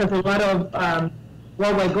important, because a lot of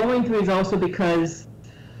what we're going through is also because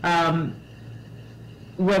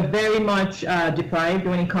we're very much deprived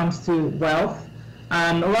when it comes to wealth.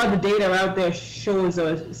 A lot of the data out there shows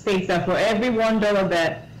or states that for every $1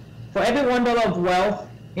 of wealth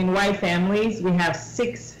in white families, we have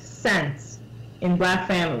 6 cents in Black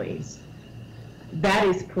families. That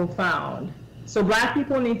is profound. So Black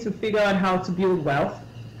people need to figure out how to build wealth,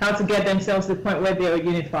 how to get themselves to the point where they are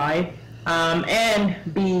unified, and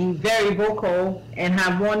be very vocal and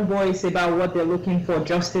have one voice about what they're looking for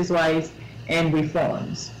justice-wise and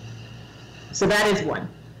reforms. So that is one.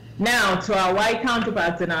 Now, to our white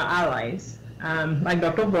counterparts and our allies, like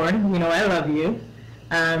Dr. Bourne, I love you.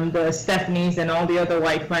 The Stephanies and all the other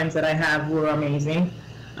white friends that I have who are amazing.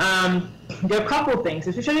 There are a couple things,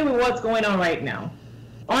 especially with what's going on right now.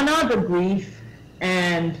 Honor the grief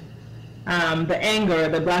and the anger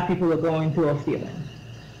that Black people are going through or feeling.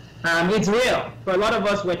 It's real. For a lot of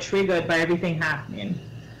us, we're triggered by everything happening.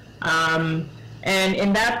 And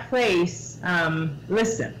in that place,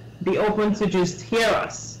 listen, be open to just hear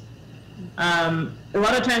us. A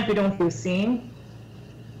lot of times we don't feel seen.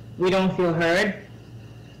 We don't feel heard.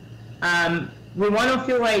 We want to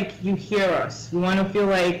feel like you hear us. We want to feel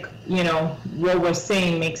like, what we're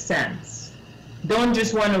saying makes sense. Don't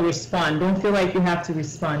just want to respond. Don't feel like you have to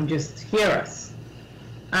respond. Just hear us.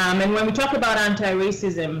 And when we talk about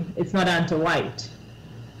anti-racism, it's not anti-white.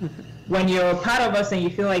 When you're a part of us and you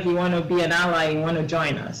feel like you want to be an ally, you want to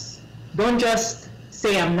join us, don't just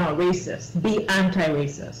say I'm not racist. Be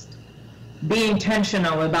anti-racist. Be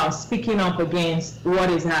intentional about speaking up against what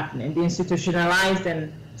is happening, the institutionalized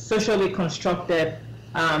and socially constructed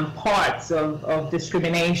parts of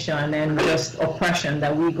discrimination and just oppression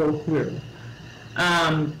that we go through.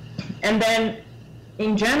 And then,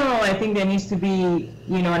 in general, I think there needs to be,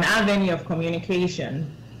 an avenue of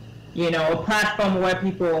communication, a platform where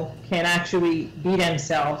people can actually be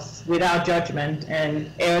themselves without judgment and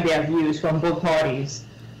air their views from both parties,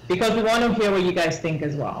 because we want to hear what you guys think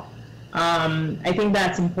as well. I think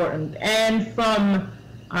that's important. And from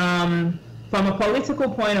a political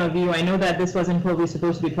point of view, I know that this wasn't probably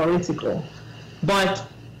supposed to be political, but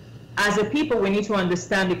as a people, we need to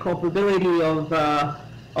understand the culpability of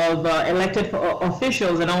elected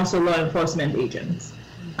officials and also law enforcement agents.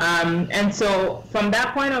 And so from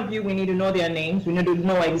that point of view, we need to know their names. We need to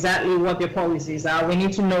know exactly what their policies are. We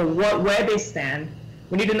need to know where they stand.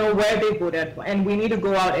 We need to know where they voted for, and we need to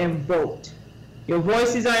go out and vote. Your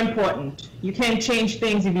voices are important. You can't change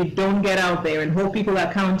things if you don't get out there and hold people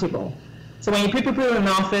accountable. So when you put people in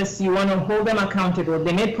office, you want to hold them accountable.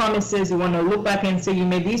 They made promises, you want to look back and say you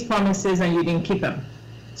made these promises and you didn't keep them.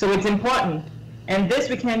 So it's important. And this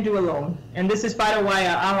we can't do alone. And this is part of why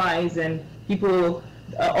our allies and people,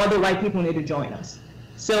 other white people need to join us.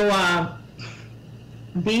 So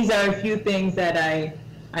these are a few things that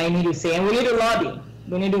I need to say. And we need to lobby.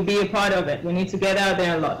 We need to be a part of it. We need to get out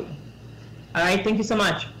there and lobby. All right, thank you so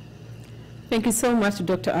much. Thank you so much,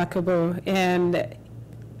 Dr. Akabo. And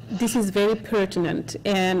this is very pertinent.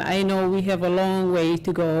 And I know we have a long way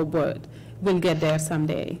to go, but we'll get there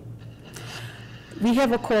someday. We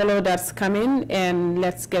have a caller that's coming, and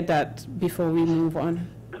let's get that before we move on.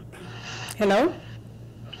 Hello?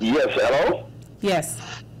 Yes, hello? Yes.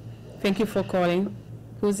 Thank you for calling.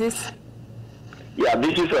 Who's this? Yeah,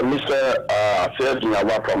 this is Mr. Serge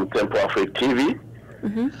Nyawa from Tempo Afrique TV,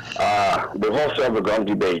 the host of the Grand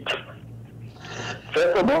Debate.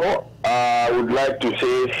 First of all, I would like to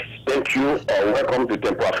say thank you or welcome to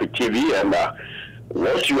Tempo Afrique TV, and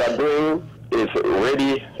what you are doing is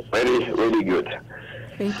really, really, really good.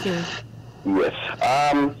 Thank you. Yes.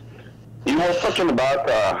 You were talking about,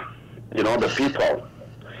 the people.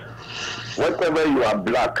 Whatever you are,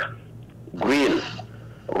 black, green,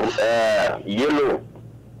 yellow,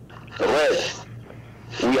 red,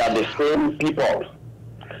 we are the same people.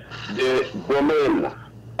 The domain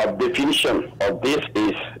of definition of this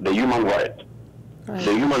is the human right,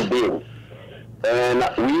 the human being. And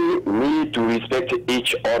we need to respect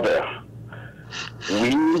each other.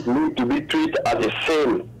 We need to be treated as the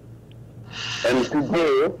same. And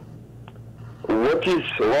today, what is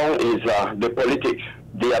wrong is the politics.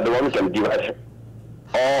 They are the ones who can divide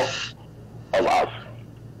all of us.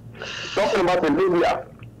 Talking about the media,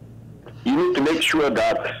 you need to make sure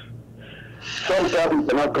that sometimes you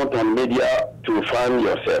cannot count on media to find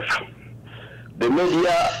yourself. The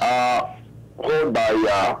media are held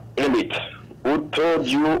by elite who told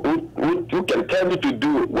you, who can tell you to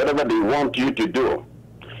do whatever they want you to do.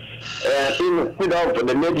 And instead of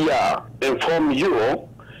the media inform you,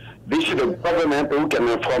 this is the government who can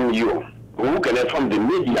inform you, who can inform the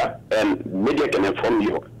media, and media can inform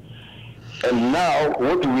you. And now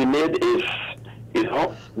what we need is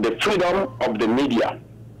the freedom of the media.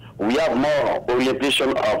 We have more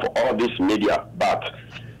orientation of all this media, but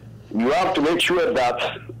you have to make sure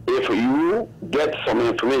that if you get some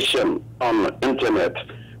information on the internet,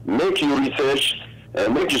 make your research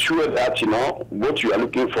and make sure that what you are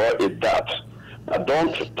looking for is that.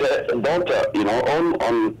 Don't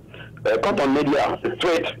cut on media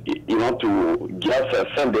straight, to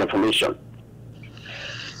just send the information.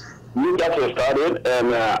 You get started,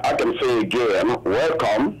 and I can say again,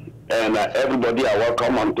 welcome, and everybody are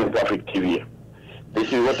welcome on Think Africa TV.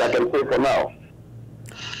 This is what I can say for now.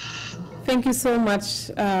 Thank you so much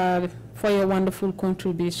for your wonderful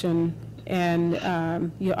contribution, and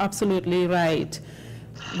you're absolutely right.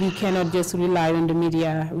 We cannot just rely on the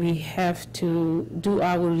media. We have to do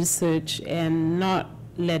our research and not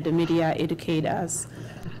let the media educate us,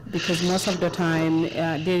 because most of the time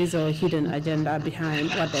there is a hidden agenda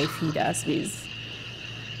behind what they feed us with.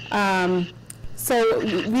 So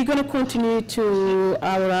we're going to continue to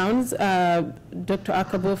our rounds. Dr.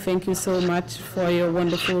 Akabo, thank you so much for your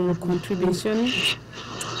wonderful contribution.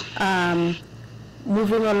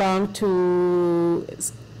 Moving along to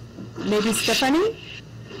maybe Stephanie.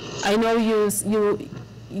 I know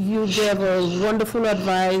you gave a wonderful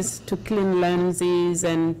advice to clean lenses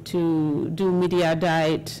and to do media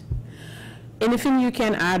diet. Anything you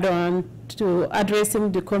can add on to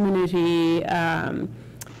addressing the community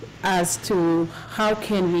as to how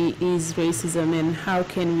can we ease racism and how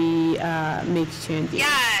can we make changes?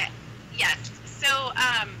 Yes. So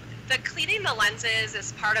the cleaning the lenses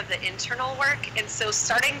is part of the internal work, and so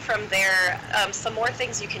starting from there, some more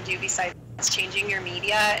things you can do besides changing your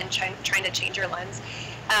media and trying to change your lens.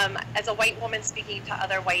 As a white woman speaking to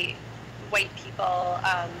other white people,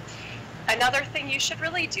 another thing you should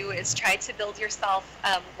really do is try to build yourself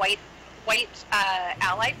white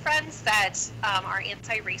ally friends that are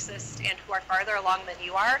anti-racist and who are farther along than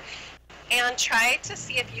you are, and try to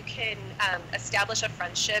see if you can establish a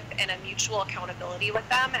friendship and a mutual accountability with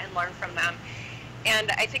them and learn from them.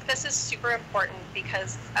 And I think this is super important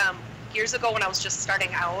because years ago when I was just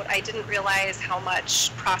starting out, I didn't realize how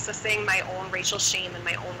much processing my own racial shame and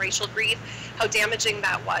my own racial grief, how damaging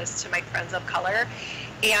that was to my friends of color.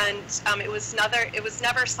 And it was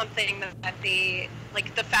never something that they,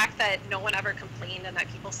 like, the fact that no one ever complained and that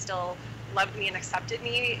people still loved me and accepted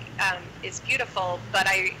me is beautiful, but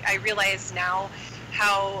I realize now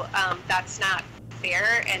how that's not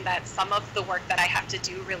fair, and that some of the work that I have to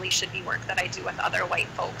do really should be work that I do with other white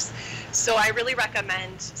folks. So I really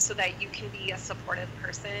recommend, so that you can be a supportive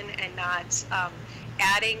person and not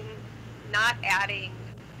adding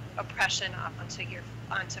oppression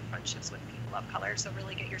onto friendships with people of color. So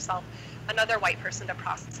really get yourself another white person to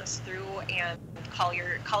process through and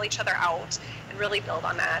call each other out and really build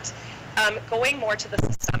on that. Going more to the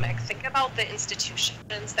systemic, think about the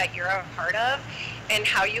institutions that you're a part of and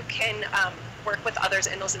how you can work with others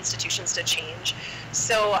in those institutions to change.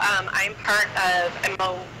 So I'm part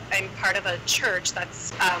of a church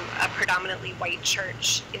that's a predominantly white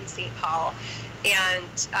church in St. Paul,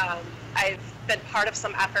 and I've been part of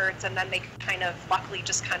some efforts, and then they kind of luckily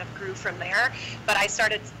just kind of grew from there. But I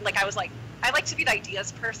started, I like to be the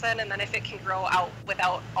ideas person, and then if it can grow out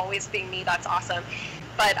without always being me, that's awesome.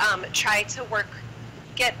 But try to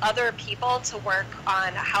get other people to work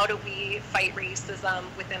on how do we fight racism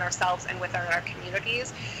within ourselves and within our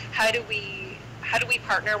communities. How do we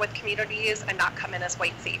partner with communities and not come in as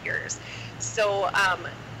white saviors? So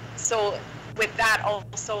with that,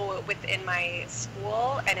 also within my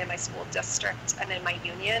school and in my school district and in my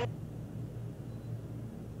union,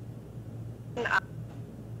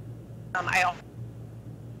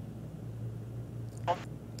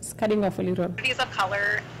 It's cutting off a little. Communities of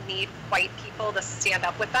color need white people to stand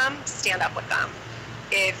up with them. Stand up with them.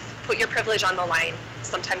 Put your privilege on the line.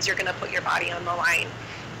 Sometimes you're going to put your body on the line.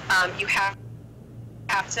 You have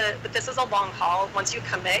to, but this is a long haul. Once you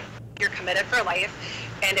commit, you're committed for life,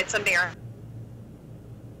 and it's a marathon.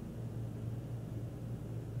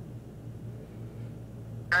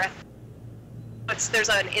 there's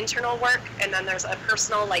an internal work, and then there's a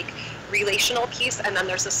personal, like, relational piece, and then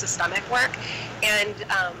there's a systemic work. And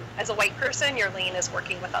as a white person, your lane is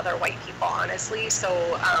working with other white people, honestly.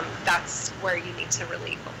 So that's where you need to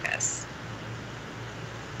really focus.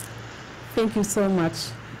 Thank you so much.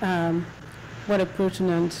 What a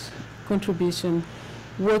pertinent contribution.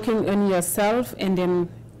 Working on yourself and then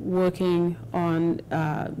working on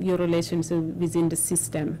your relationship within the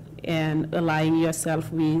system and aligning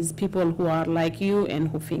yourself with people who are like you and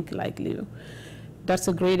who think like you. That's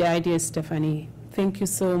a great idea, Stephanie. Thank you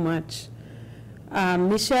so much.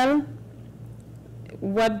 Michelle,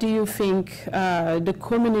 what do you think the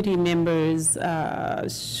community members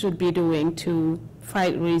should be doing to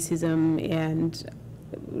fight racism and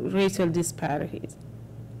racial disparities?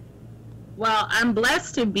 Well, I'm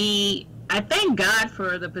blessed to be, I thank God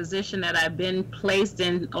for the position that I've been placed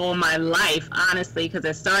in all my life, honestly, because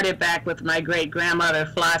it started back with my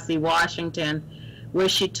great-grandmother, Flossie Washington, where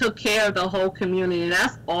she took care of the whole community.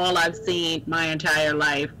 That's all I've seen my entire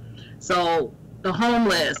life. So the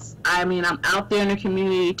homeless, I mean, I'm out there in the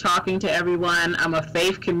community talking to everyone. I'm a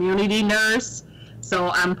faith community nurse. So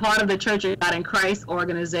I'm part of the Church of God in Christ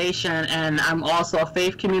organization, and I'm also a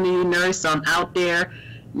faith community nurse. So I'm out there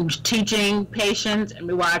teaching patients,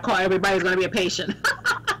 well, I call everybody's going to be a patient,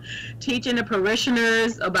 teaching the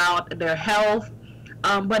parishioners about their health.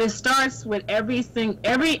 But it starts with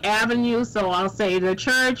every avenue. So I'll say the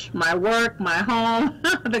church, my work, my home,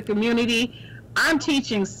 the community. I'm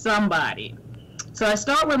teaching somebody. So I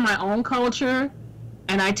start with my own culture,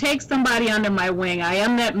 and I take somebody under my wing. I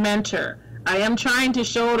am that mentor. I am trying to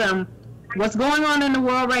show them what's going on in the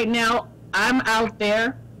world right now. I'm out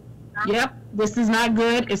there. Yep, this is not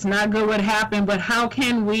good. It's not good what happened, but how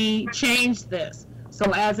can we change this?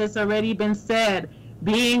 So as it's already been said,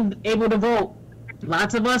 being able to vote.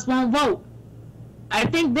 Lots of us won't vote. I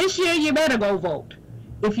think this year you better go vote.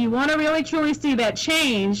 If you want to really truly see that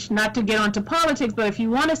change, not to get onto politics, but if you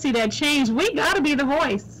want to see that change, we got to be the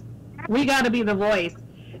voice. We got to be the voice.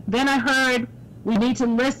 Then I heard we need to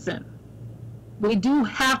listen. We do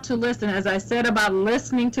have to listen. As I said about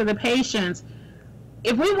listening to the patients,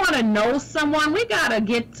 if we want to know someone, we got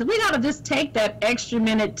to just take that extra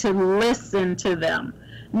minute to listen to them.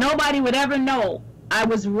 Nobody would ever know I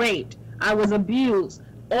was raped, I was abused,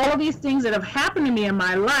 all of these things that have happened to me in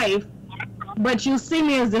my life, but you see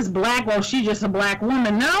me as this black, well, she's just a black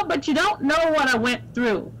woman. No, but you don't know what I went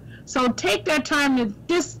through. So take that time to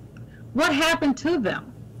just, what happened to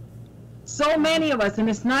them? So many of us, and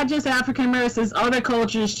it's not just African Americans, other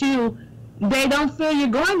cultures too, they don't feel you're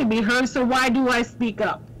going to be heard, so why do I speak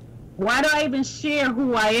up? Why do I even share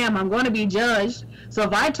who I am? I'm going to be judged. So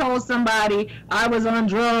if I told somebody I was on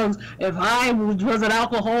drugs, if I was an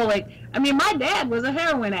alcoholic, I mean, my dad was a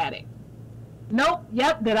heroin addict. Nope,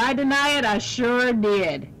 yep, did I deny it? I sure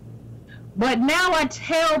did. But now I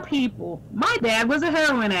tell people, my dad was a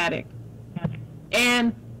heroin addict.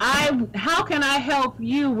 And how can I help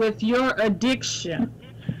you with your addiction?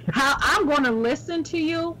 I'm going to listen to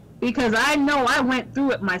you, because I know I went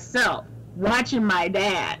through it myself, watching my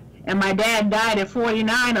dad. And my dad died at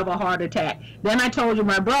 49 of a heart attack. Then I told you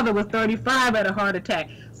my brother was 35 at a heart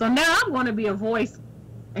attack. So now I'm going to be a voice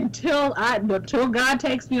until God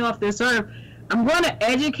takes me off this earth. I'm going to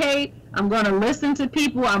educate. I'm going to listen to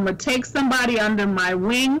people. I'm going to take somebody under my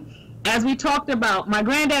wing. As we talked about, my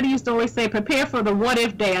granddaddy used to always say, prepare for the what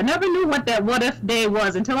if day. I never knew what that what if day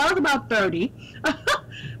was until I was about 30,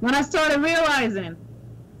 when I started realizing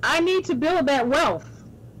I need to build that wealth,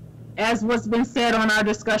 as what's been said on our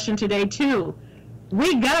discussion today too.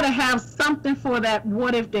 We got to have something for that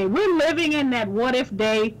what if day. We're living in that what if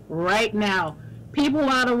day right now. People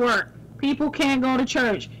out of work. People can't go to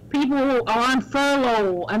church. People are on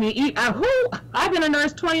furlough. I mean, I've been a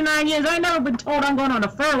nurse 29 years. I've never been told I'm going on a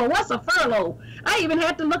furlough. What's a furlough? I even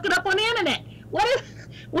had to look it up on the internet. What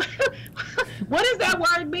does that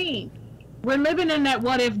word mean? We're living in that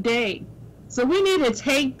what if day. So we need to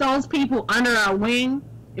take those people under our wing.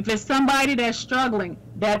 If it's somebody that's struggling,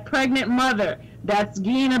 that pregnant mother that's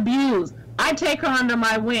being abused, I take her under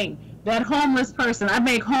my wing. That homeless person, I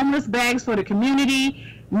make homeless bags for the community.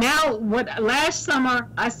 Now, last summer,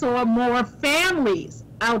 I saw more families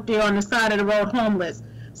out there on the side of the road homeless.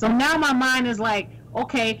 So now my mind is like,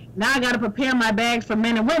 okay, now I got to prepare my bags for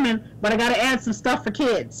men and women, but I got to add some stuff for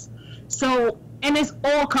kids. So, and it's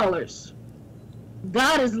all colors.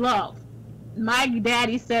 God is love. My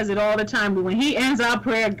daddy says it all the time, but when he ends our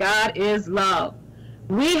prayer, God is love.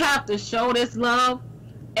 We have to show this love.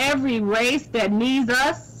 Every race that needs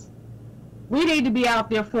us, we need to be out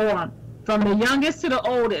there for them, from the youngest to the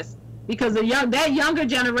oldest, because that younger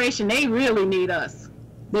generation, they really need us.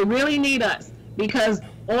 They really need us, because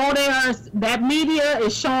all that media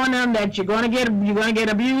is showing them that you're gonna get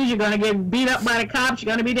abused, you're gonna get beat up by the cops,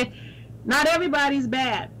 you're gonna be there. Not everybody's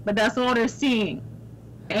bad, but that's all they're seeing,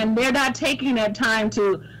 and they're not taking that time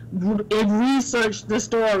to research the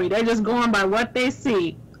story. They're just going by what they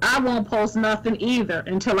see. I won't post nothing either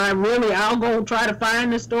until I'll go try to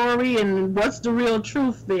find the story and what's the real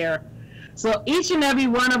truth there. So each and every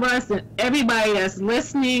one of us and everybody that's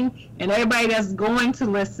listening and everybody that's going to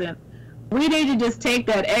listen, we need to just take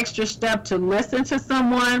that extra step to listen to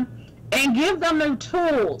someone and give them the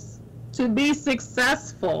tools to be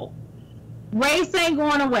successful. Race ain't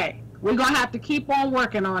going away. We're going to have to keep on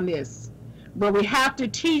working on this. But we have to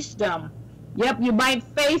teach them, yep, you might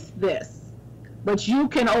face this, but you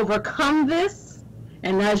can overcome this.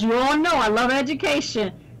 And as you all know, I love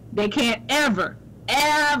education. They can't ever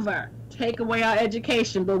take away our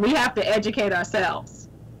education, but we have to educate ourselves.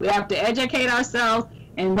 We have to educate ourselves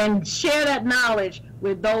and then share that knowledge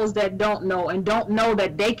with those that don't know and don't know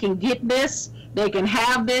that they can get this, they can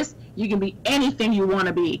have this. You can be anything you want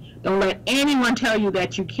to be. Don't let anyone tell you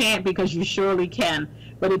that you can't, because you surely can.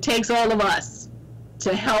 But it takes all of us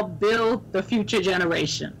to help build the future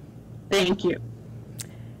generation. Thank you.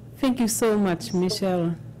 Thank you so much,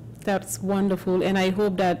 Michelle. That's wonderful. And I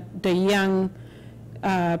hope that the young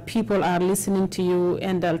people are listening to you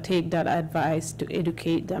and they'll take that advice to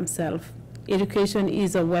educate themselves. Education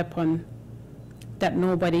is a weapon that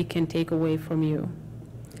nobody can take away from you.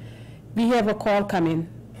 We have a call coming.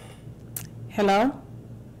 Hello?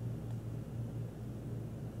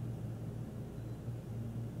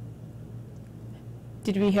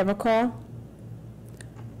 Did we have a call?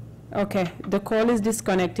 Okay, the call is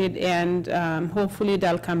disconnected, and hopefully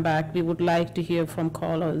they'll come back. We would like to hear from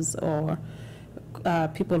callers or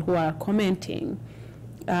people who are commenting.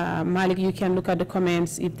 Malik, you can look at the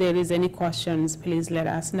comments. If there is any questions, please let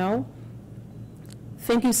us know.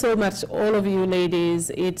 Thank you so much, all of you ladies.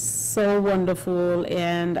 It's so wonderful,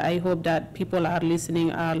 and I hope that people are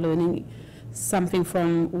listening, are learning something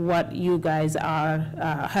from what you guys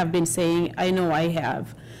have been saying. I know I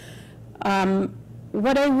have.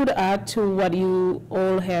 What I would add to what you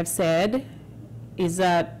all have said is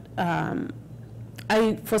that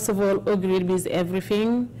I, first of all, agreed with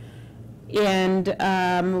everything. And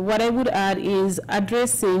what I would add is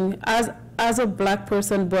addressing, as a black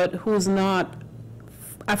person, but who's not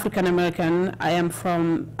African American. I am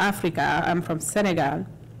from Africa. I'm from Senegal.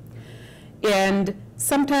 And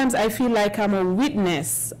sometimes I feel like I'm a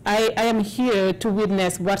witness. I am here to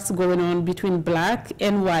witness what's going on between black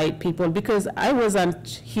and white people, because I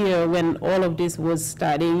wasn't here when all of this was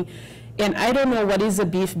starting, and I don't know what is the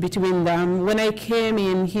beef between them. When I came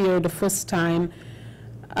in here the first time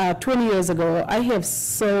 20 years ago, I have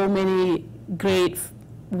so many great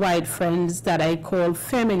white friends that I call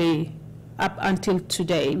family. Up until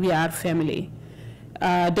today, we are family.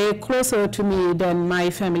 They're closer to me than my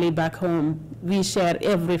family back home. We share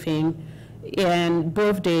everything, and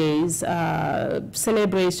birthdays,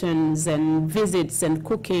 celebrations, and visits, and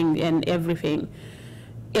cooking, and everything.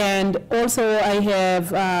 And also, I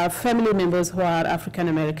have family members who are African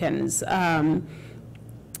Americans.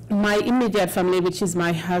 My immediate family, which is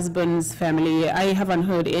my husband's family, I haven't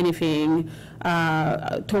heard anything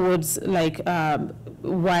towards like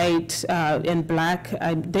white and black.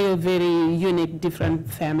 They're a very unique,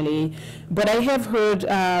 different family. But I have heard,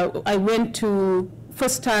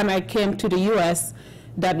 first time I came to the US,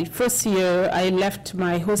 that first year I left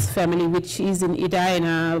my host family, which is in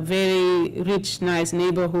Edina, a very rich, nice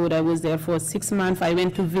neighborhood. I was there for 6 months. I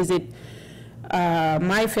went to visit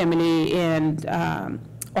my family in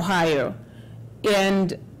Ohio.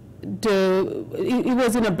 And it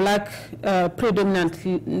was in a black,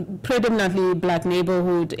 predominantly black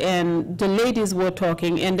neighborhood, and the ladies were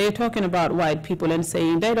talking, and they're talking about white people and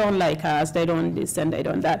saying they don't like us, they don't this and they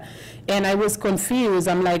don't that. And I was confused.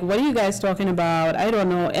 I'm like, what are you guys talking about? I don't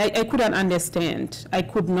know. I couldn't understand. I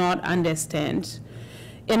could not understand.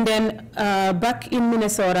 And then back in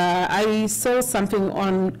Minnesota, I saw something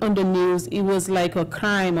on the news. It was like a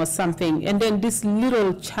crime or something. And then this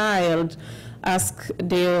little child asked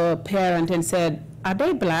their parent and said, are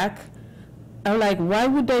they black? I'm like, why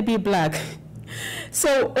would they be black?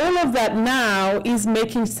 So all of that now is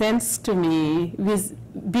making sense to me with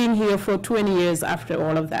being here for 20 years after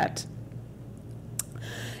all of that.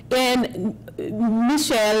 And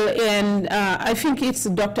Michelle, and I think it's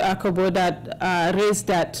Dr. Akobo that raised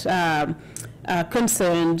that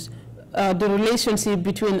concern, the relationship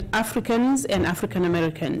between Africans and African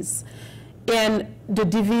Americans, and the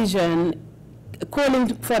division.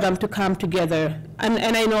 calling for them to come together.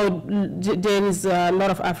 And I know there is a lot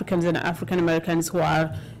of Africans and African Americans who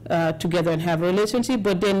are together and have a relationship,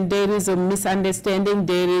 but then there is a misunderstanding,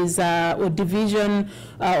 there is a division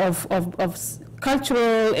of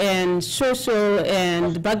cultural and social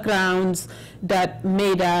and backgrounds that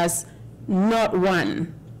made us not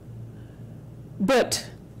one. But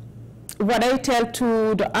what I tell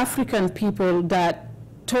to the African people that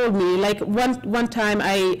told me, like one time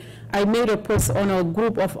I made a post on a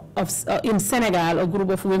group in Senegal, a group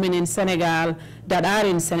of women in Senegal that are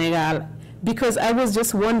in Senegal, because I was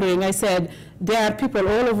just wondering, I said, there are people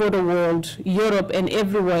all over the world, Europe and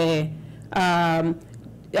everywhere,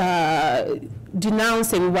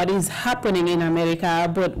 denouncing what is happening in America,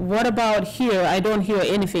 but what about here? I don't hear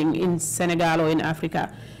anything in Senegal or in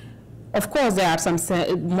Africa. Of course, there are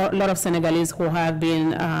a lot of Senegalese who have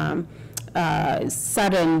been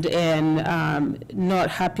saddened and not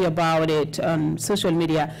happy about it on social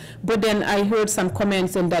media. But then I heard some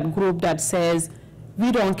comments in that group that says,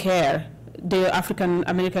 we don't care. The African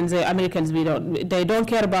Americans, they don't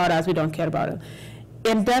care about us, we don't care about it.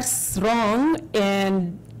 And that's wrong,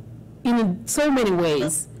 and in so many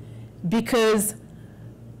ways, because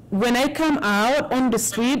when I come out on the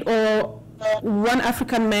street, or one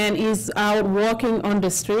African man is out walking on the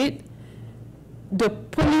street, the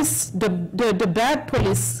police, the bad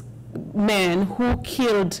police man who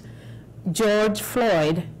killed George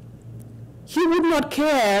Floyd, he would not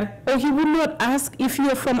care, or he would not ask if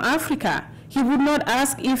you're from Africa. He would not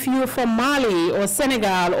ask if you're from Mali or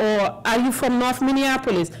Senegal, or are you from North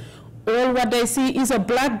Minneapolis. All what they see is a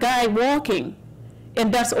black guy walking,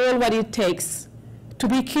 and that's all what it takes to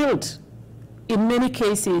be killed in many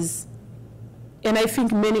cases. And I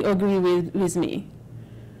think many agree with me.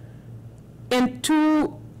 And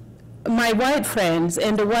to my white friends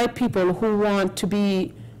and the white people who want to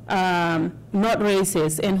be not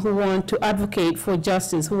racist and who want to advocate for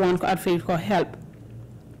justice, who want to advocate for help,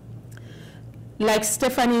 like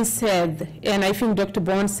Stephanie said, and I think Dr.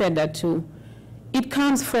 Bond said that too, it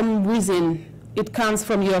comes from within. It comes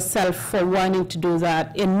from yourself for wanting to do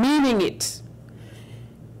that and meaning it.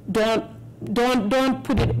 Don't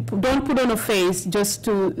put on a face just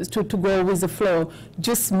to go with the flow.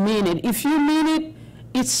 Just mean it. If you mean it,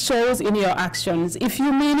 it shows in your actions. If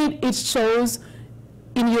you mean it, it shows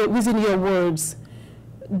within your words.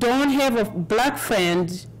 Don't have a black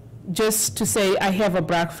friend just to say, I have a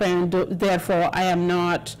black friend, therefore I am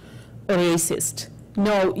not a racist.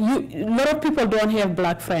 No, a lot of people don't have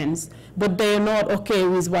black friends, but they're not okay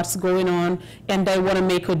with what's going on, and they want to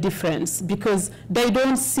make a difference because they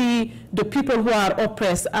don't see the people who are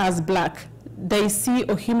oppressed as black. They see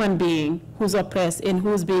a human being who's oppressed and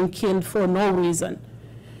who's being killed for no reason.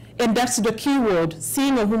 And that's the key word,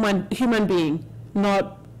 seeing a human being,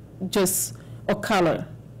 not just a color.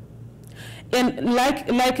 And like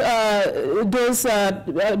those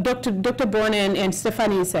Dr. Bourne and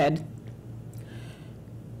Stephanie said,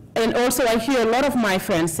 and also I hear a lot of my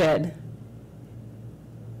friends said,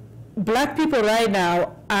 black people right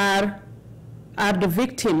now are the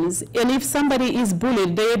victims, and if somebody is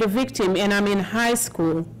bullied, they're the victim, and I'm in high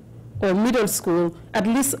school or middle school, at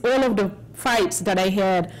least all of the fights that I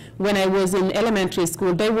had when I was in elementary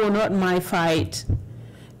school, they were not my fight.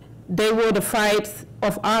 They were the fights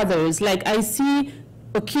of others. Like I see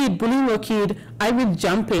a kid bullying a kid, I will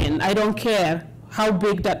jump in. I don't care how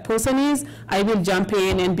big that person is, I will jump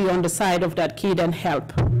in and be on the side of that kid and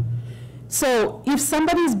help. So if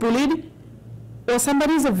somebody is bullied or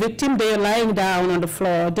somebody is a victim, they're lying down on the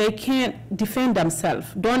floor, they can't defend themselves.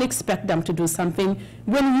 Don't expect them to do something.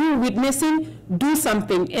 When you're witnessing, do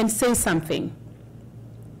something and say something.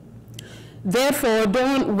 Therefore,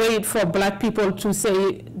 don't wait for black people to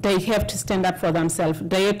say they have to stand up for themselves.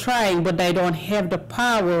 They are trying, but they don't have the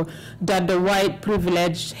power that the white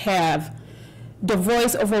privileged have. The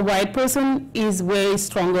voice of a white person is way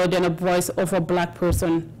stronger than a voice of a black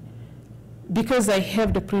person because they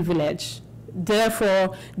have the privilege.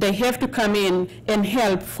 Therefore, they have to come in and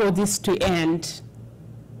help for this to end.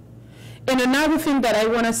 And another thing that I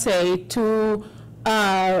want to say to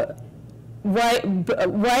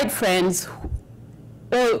white friends,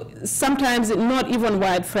 or sometimes not even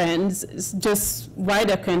white friends, just white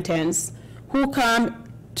acquaintances, who come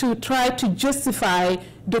to try to justify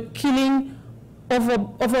the killing of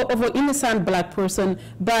an innocent black person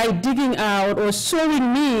by digging out or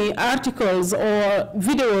showing me articles or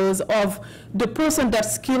videos of the person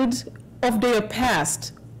that's killed, of their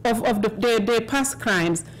past, of their past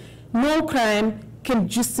crimes. No crime can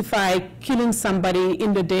justify killing somebody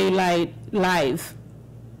in the daylight life.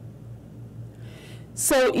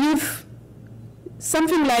 So if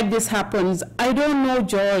something like this happens, I don't know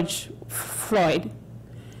George Floyd.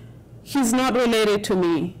 He's not related to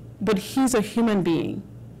me, but he's a human being.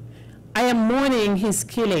 I am mourning his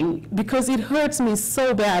killing because it hurts me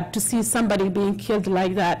so bad to see somebody being killed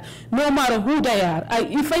like that, no matter who they are.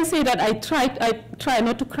 If I say that, I try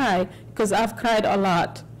not to cry because I've cried a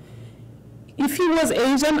lot. If he was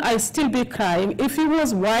Asian, I'll still be crying. If he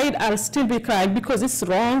was white, I'll still be crying because it's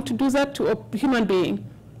wrong to do that to a human being.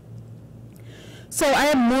 So I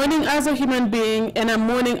am mourning as a human being, and I'm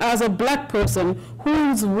mourning as a black person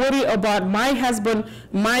who is worried about my husband,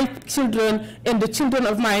 my children, and the children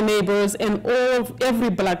of my neighbors, and every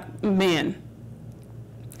black man.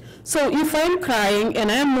 So if I'm crying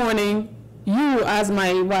and I'm mourning, you as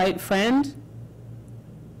my white friend,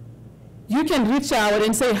 you can reach out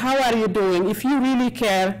and say, how are you doing? If you really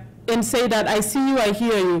care, and say that I see you, I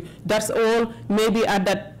hear you. That's all maybe at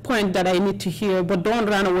that point that I need to hear, but don't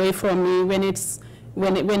run away from me when it's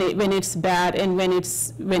bad and when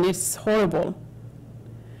it's horrible.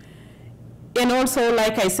 And also,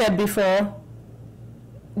 like I said before,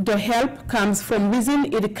 the help comes from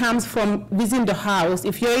within. It comes from within the house.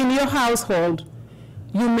 If you're in your household,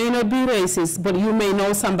 you may not be racist, but you may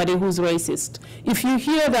know somebody who's racist. If you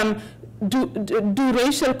hear them do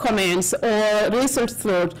racial comments or racial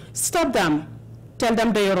slurs, stop them. Tell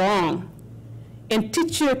them they're wrong. And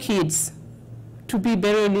teach your kids to be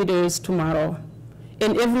better leaders tomorrow.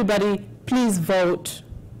 And everybody, please vote.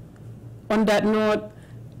 On that note,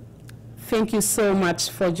 thank you so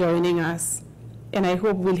much for joining us. And I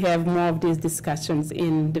hope we'll have more of these discussions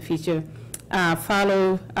in the future.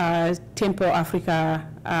 Follow Tempo Africa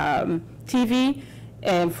TV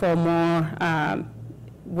and for more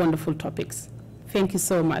wonderful topics. Thank you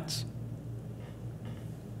so much.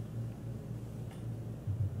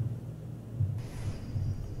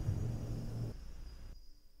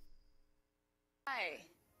 Hi,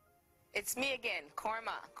 it's me again,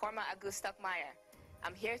 Korma Agu-Stockmeyer.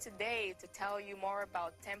 I'm here today to tell you more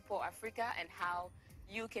about Tempo Africa and how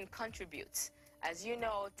you can contribute. As you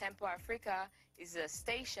know, Tempo Africa is a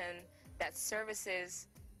station that services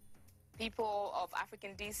people of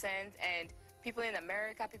African descent and people in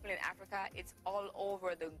America, people in Africa. It's all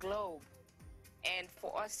over the globe. And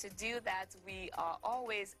for us to do that, we are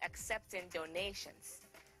always accepting donations.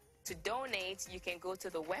 To donate, you can go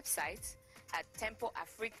to the website at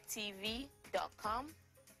tempoafrictv.com,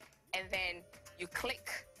 and then you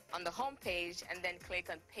click on the home page and then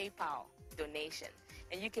click on PayPal donation,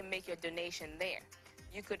 and you can make your donation there.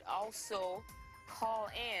 You could also call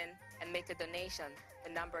in and make a donation.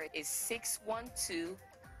 The number is 612-804-0295.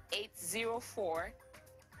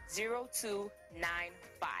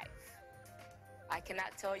 I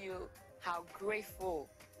cannot tell you how grateful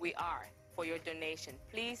we are for your donation.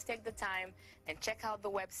 Please take the time and check out the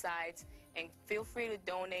website and feel free to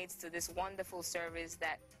donate to this wonderful service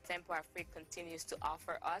that Tempo Afrique continues to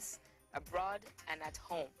offer us abroad and at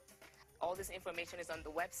home. All this information is on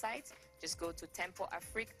the website. Just go to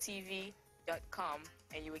tempoafrictv.com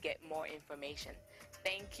and you will get more information.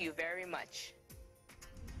 Thank you very much.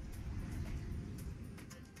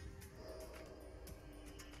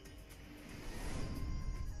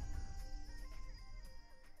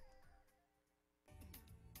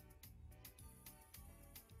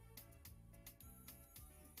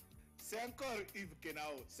 C'est encore Yves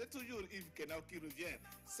Kenao, c'est toujours Yves Kenao qui revient.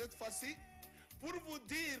 Cette fois-ci, pour vous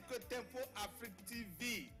dire que Tempo Afrique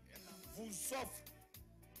TV vous offre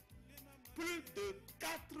plus de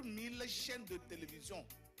 4000 chaînes de télévision.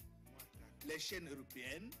 Les chaînes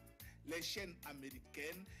européennes, les chaînes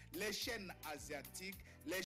américaines, les chaînes asiatiques, les